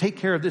assistance, take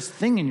care of this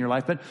thing in your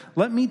life, but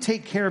let me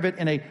take care of it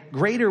in a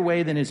greater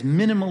way than is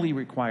minimally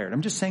required.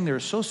 I'm just saying there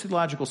are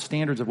sociological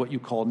standards of what you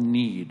call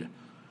need.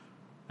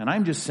 And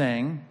I'm just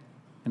saying,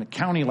 in a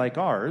county like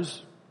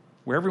ours,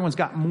 where everyone's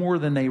got more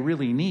than they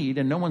really need,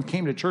 and no one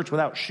came to church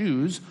without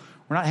shoes,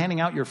 we're not handing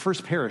out your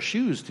first pair of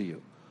shoes to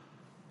you.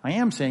 I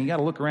am saying you got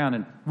to look around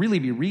and really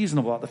be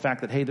reasonable about the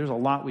fact that, hey, there's a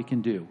lot we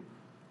can do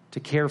to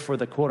care for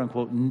the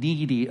quote-unquote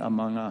needy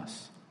among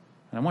us.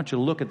 And I want you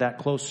to look at that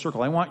close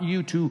circle. I want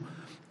you to,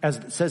 as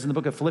it says in the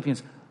book of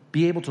Philippians,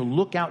 be able to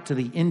look out to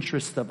the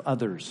interests of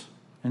others.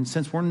 And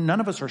since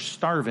none of us are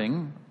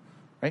starving,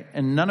 right,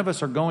 and none of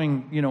us are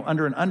going,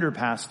 under an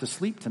underpass to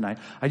sleep tonight,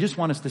 I just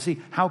want us to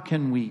see, how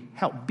can we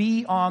help?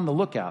 Be on the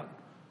lookout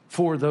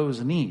for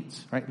those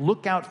needs, right?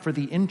 Look out for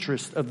the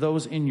interest of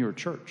those in your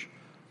church.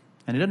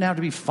 And it doesn't have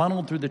to be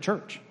funneled through the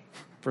church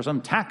for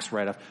some tax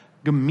write-off.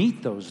 Go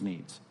meet those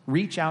needs.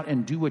 Reach out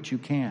and do what you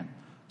can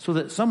so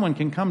that someone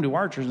can come to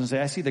our church and say,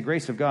 I see the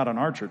grace of God on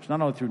our church,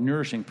 not only through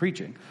nourishing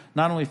preaching,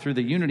 not only through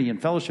the unity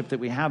and fellowship that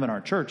we have in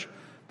our church,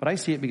 but I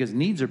see it because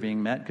needs are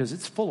being met because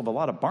it's full of a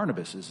lot of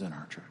Barnabases in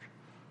our church.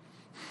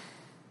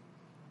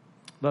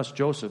 Thus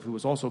Joseph, who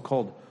was also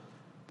called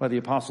by the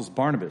apostles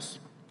Barnabas,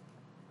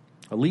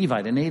 a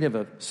Levite, a native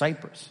of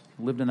Cyprus,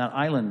 lived in that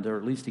island, or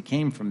at least he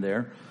came from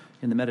there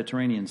in the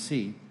Mediterranean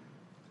Sea.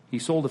 He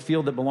sold a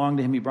field that belonged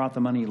to him. He brought the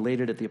money, laid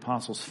it at the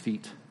apostles'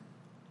 feet.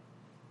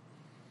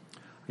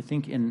 I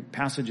think in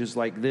passages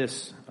like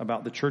this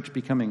about the church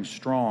becoming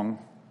strong,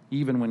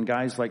 even when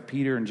guys like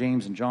Peter and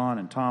James and John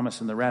and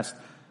Thomas and the rest,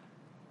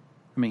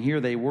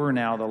 here they were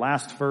now, the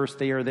last verse,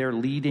 they are there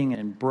leading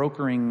and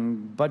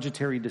brokering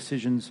budgetary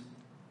decisions.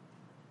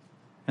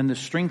 And the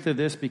strength of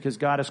this, because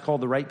God has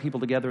called the right people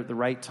together at the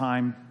right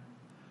time,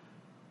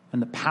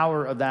 and the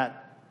power of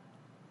that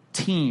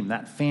team,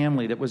 that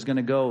family that was going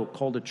to go,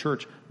 called a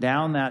church,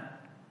 down that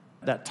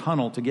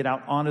tunnel to get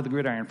out onto the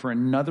gridiron for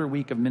another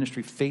week of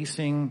ministry,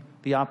 facing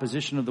the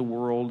opposition of the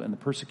world and the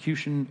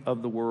persecution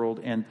of the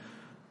world and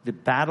the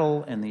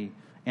battle and the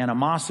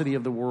animosity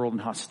of the world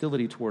and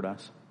hostility toward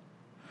us.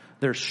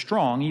 They're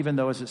strong, even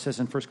though, as it says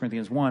in 1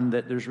 Corinthians 1,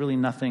 that there's really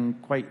nothing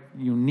quite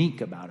unique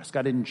about us.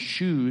 God didn't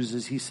choose,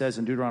 as he says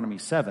in Deuteronomy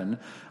 7,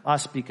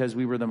 us because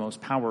we were the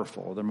most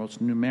powerful, the most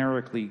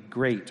numerically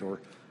great,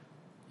 or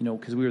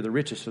because we were the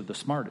richest or the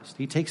smartest.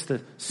 He takes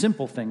the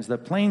simple things, the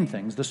plain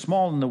things, the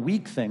small and the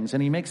weak things,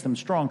 and he makes them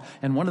strong.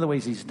 And one of the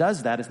ways he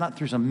does that is not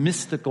through some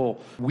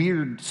mystical,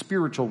 weird,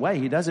 spiritual way.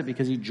 He does it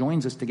because he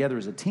joins us together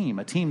as a team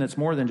that's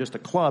more than just a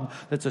club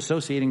that's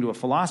associating to a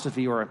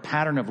philosophy or a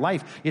pattern of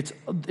life. It's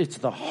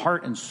the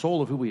heart and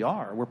soul of who we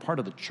are. We're part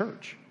of the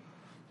church.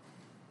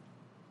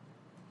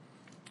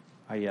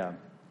 I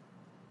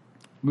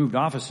moved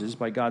offices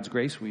by God's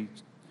grace. We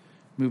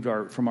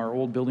moved from our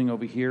old building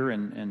over here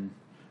and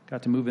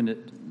got to move into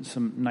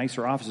some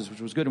nicer offices, which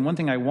was good. And one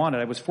thing I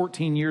wanted, I was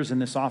 14 years in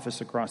this office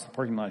across the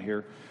parking lot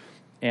here,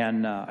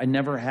 and I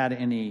never had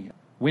any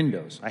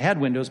windows. I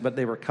had windows, but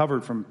they were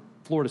covered from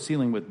floor to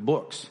ceiling with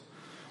books.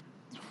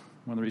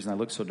 One of the reasons I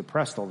looked so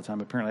depressed all the time,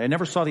 apparently. I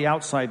never saw the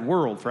outside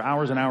world for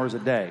hours and hours a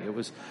day. If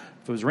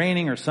it was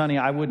raining or sunny,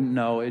 I wouldn't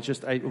know.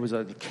 It was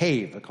a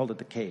cave. I called it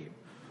the cave.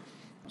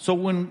 So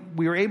when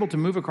we were able to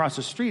move across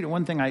the street,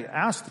 one thing I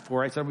asked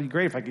for, I said, it would be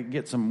great if I could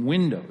get some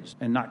windows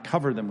and not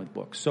cover them with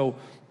books. So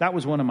that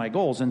was one of my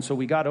goals. And so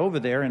we got over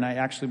there, and I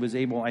actually was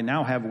able, I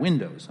now have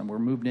windows. And we're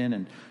moved in,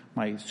 and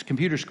my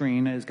computer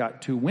screen has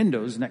got 2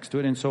 windows next to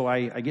it. And so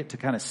I get to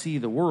kind of see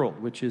the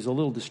world, which is a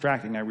little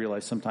distracting, I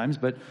realize sometimes.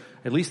 But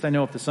at least I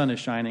know if the sun is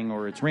shining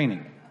or it's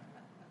raining.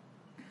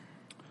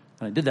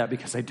 And I did that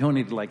because I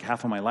donated like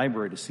half of my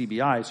library to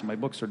CBI, so my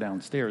books are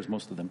downstairs,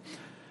 most of them.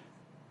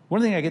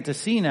 One thing I get to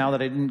see now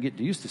that I didn't get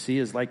used to see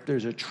is like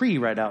there's a tree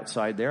right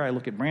outside there. I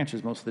look at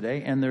branches most of the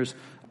day, and there's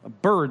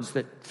birds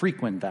that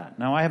frequent that.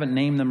 Now, I haven't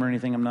named them or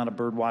anything. I'm not a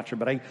bird watcher,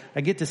 but I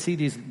get to see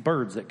these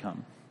birds that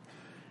come.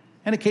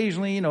 And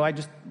occasionally, I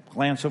just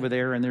glance over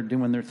there, and they're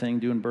doing their thing,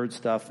 doing bird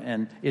stuff,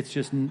 and it's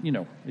just,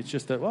 it's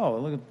just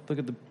look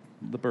at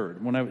the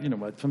bird.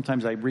 When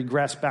sometimes I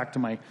regress back to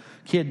my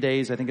kid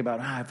days. I think about,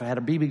 if I had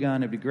a BB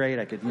gun, it'd be great.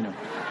 I could,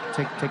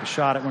 take a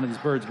shot at one of these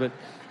birds, but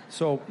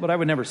I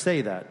would never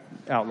say that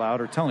out loud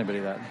or tell anybody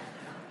that.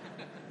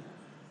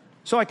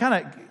 So I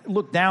kind of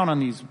look down on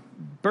these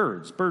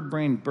birds,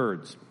 bird-brained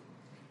birds.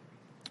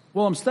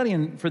 Well, I'm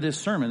studying for this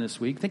sermon this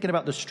week, thinking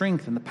about the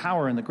strength and the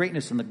power and the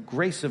greatness and the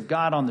grace of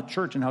God on the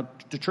church, and how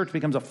the church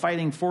becomes a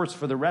fighting force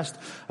for the rest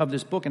of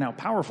this book, and how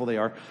powerful they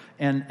are.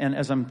 And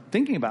as I'm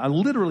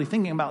literally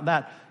thinking about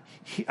that,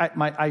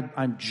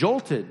 I'm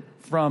jolted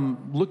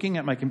from looking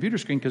at my computer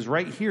screen, because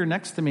right here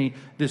next to me,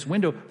 this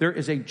window, there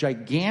is a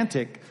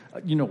gigantic,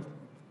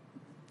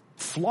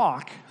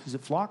 flock. Is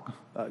it flock?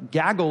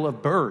 Gaggle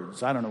of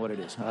birds. I don't know what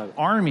it is.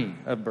 Army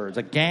of birds.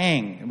 A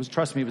gang.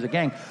 Trust me, it was a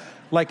gang.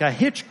 Like a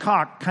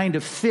Hitchcock kind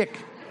of thick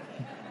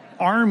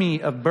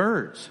army of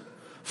birds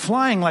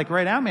flying like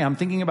right at me. I'm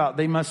thinking about,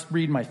 they must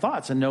read my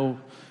thoughts and know,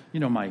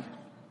 my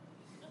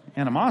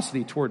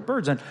animosity toward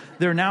birds. And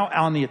they're now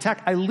on the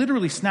attack. I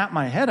literally snapped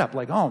my head up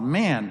like, oh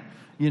man,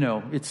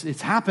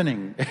 it's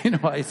happening.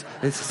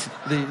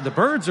 The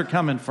birds are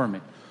coming for me.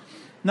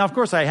 Now, of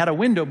course, I had a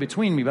window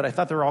between me, but I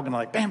thought they were all going to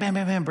like bam, bam,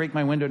 bam, bam, break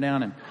my window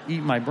down and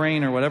eat my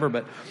brain or whatever.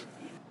 But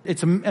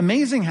it's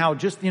amazing how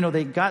just,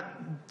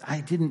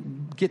 I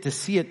didn't get to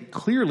see it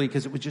clearly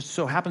because it would just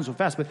so happen so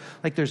fast. But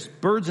like there's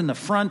birds in the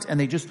front, and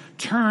they just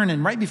turn.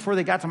 And right before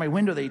they got to my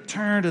window, they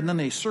turned, and then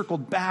they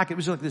circled back. It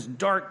was like this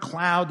dark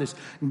cloud, this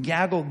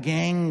gaggle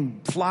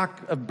gang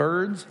flock of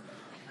birds.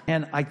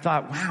 And I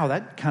thought, wow,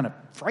 that kind of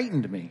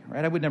frightened me,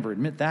 right? I would never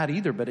admit that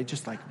either, but it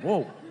just like,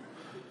 whoa.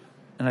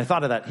 And I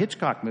thought of that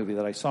Hitchcock movie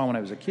that I saw when I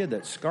was a kid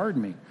that scarred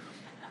me.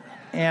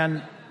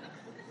 And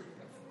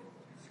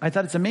I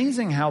thought it's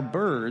amazing how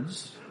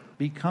birds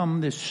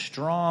become this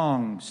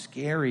strong,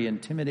 scary,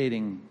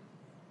 intimidating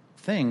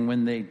thing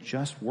when they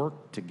just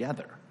work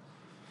together.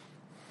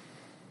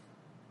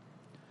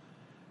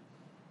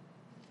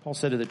 Paul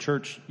said to the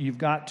church, you've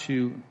got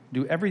to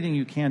do everything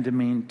you can to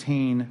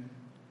maintain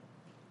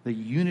the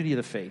unity of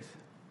the faith.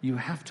 You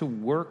have to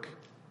work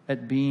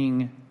at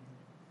being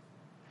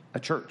a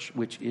church,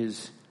 which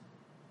is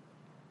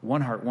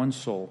one heart, one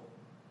soul,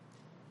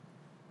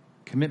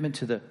 commitment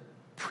to the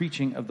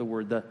preaching of the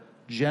word, the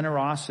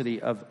generosity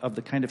of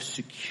the kind of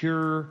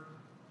secure,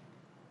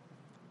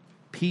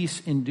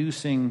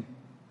 peace-inducing,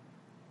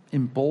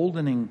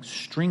 emboldening,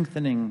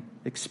 strengthening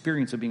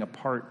experience of being a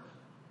part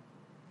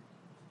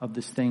of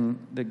this thing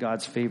that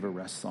God's favor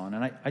rests on.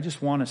 And I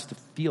just want us to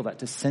feel that,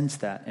 to sense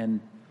that, and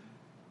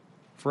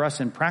for us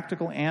in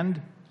practical and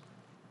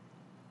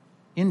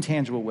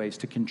intangible ways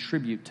to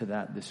contribute to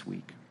that this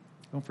week.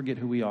 Don't forget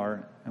who we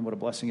are and what a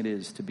blessing it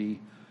is to be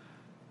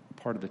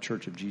part of the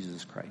church of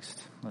Jesus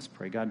Christ. Let's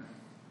pray. God,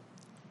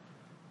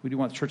 we do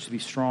want the church to be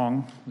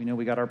strong. We know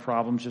we got our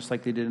problems just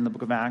like they did in the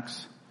book of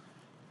Acts.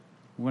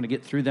 We want to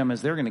get through them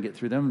as they're going to get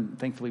through them.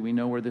 Thankfully, we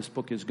know where this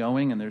book is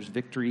going, and there's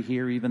victory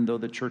here, even though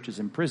the church is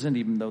imprisoned,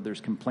 even though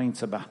there's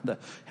complaints about the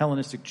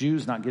Hellenistic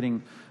Jews not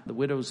getting, the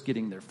widows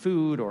getting their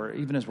food, or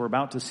even as we're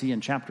about to see in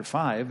chapter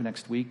 5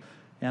 next week,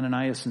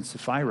 Ananias and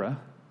Sapphira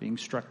being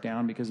struck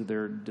down because of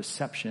their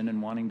deception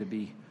and wanting to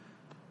be,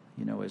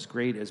 as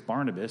great as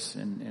Barnabas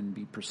and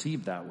be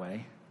perceived that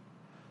way.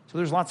 So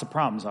there's lots of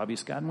problems,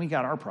 obviously, God, and we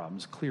got our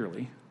problems,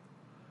 clearly.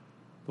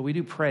 But we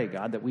do pray,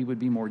 God, that we would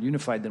be more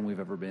unified than we've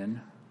ever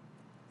been,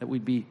 that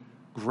we'd be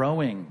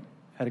growing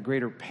at a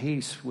greater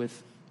pace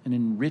with an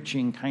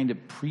enriching kind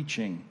of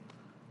preaching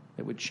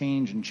that would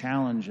change and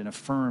challenge and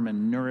affirm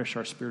and nourish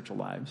our spiritual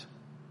lives.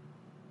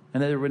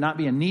 And that there would not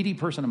be a needy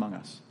person among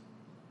us,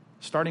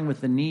 starting with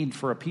the need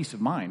for a peace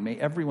of mind. May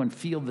everyone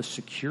feel the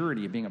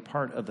security of being a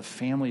part of the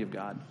family of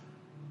God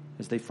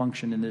as they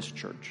function in this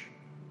church.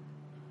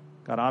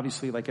 God,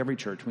 obviously, like every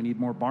church, we need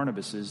more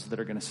Barnabases that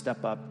are going to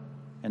step up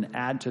and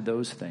add to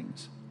those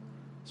things.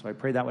 So I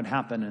pray that would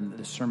happen, and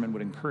this sermon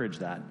would encourage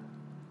that.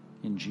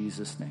 in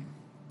Jesus' name.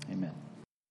 Amen.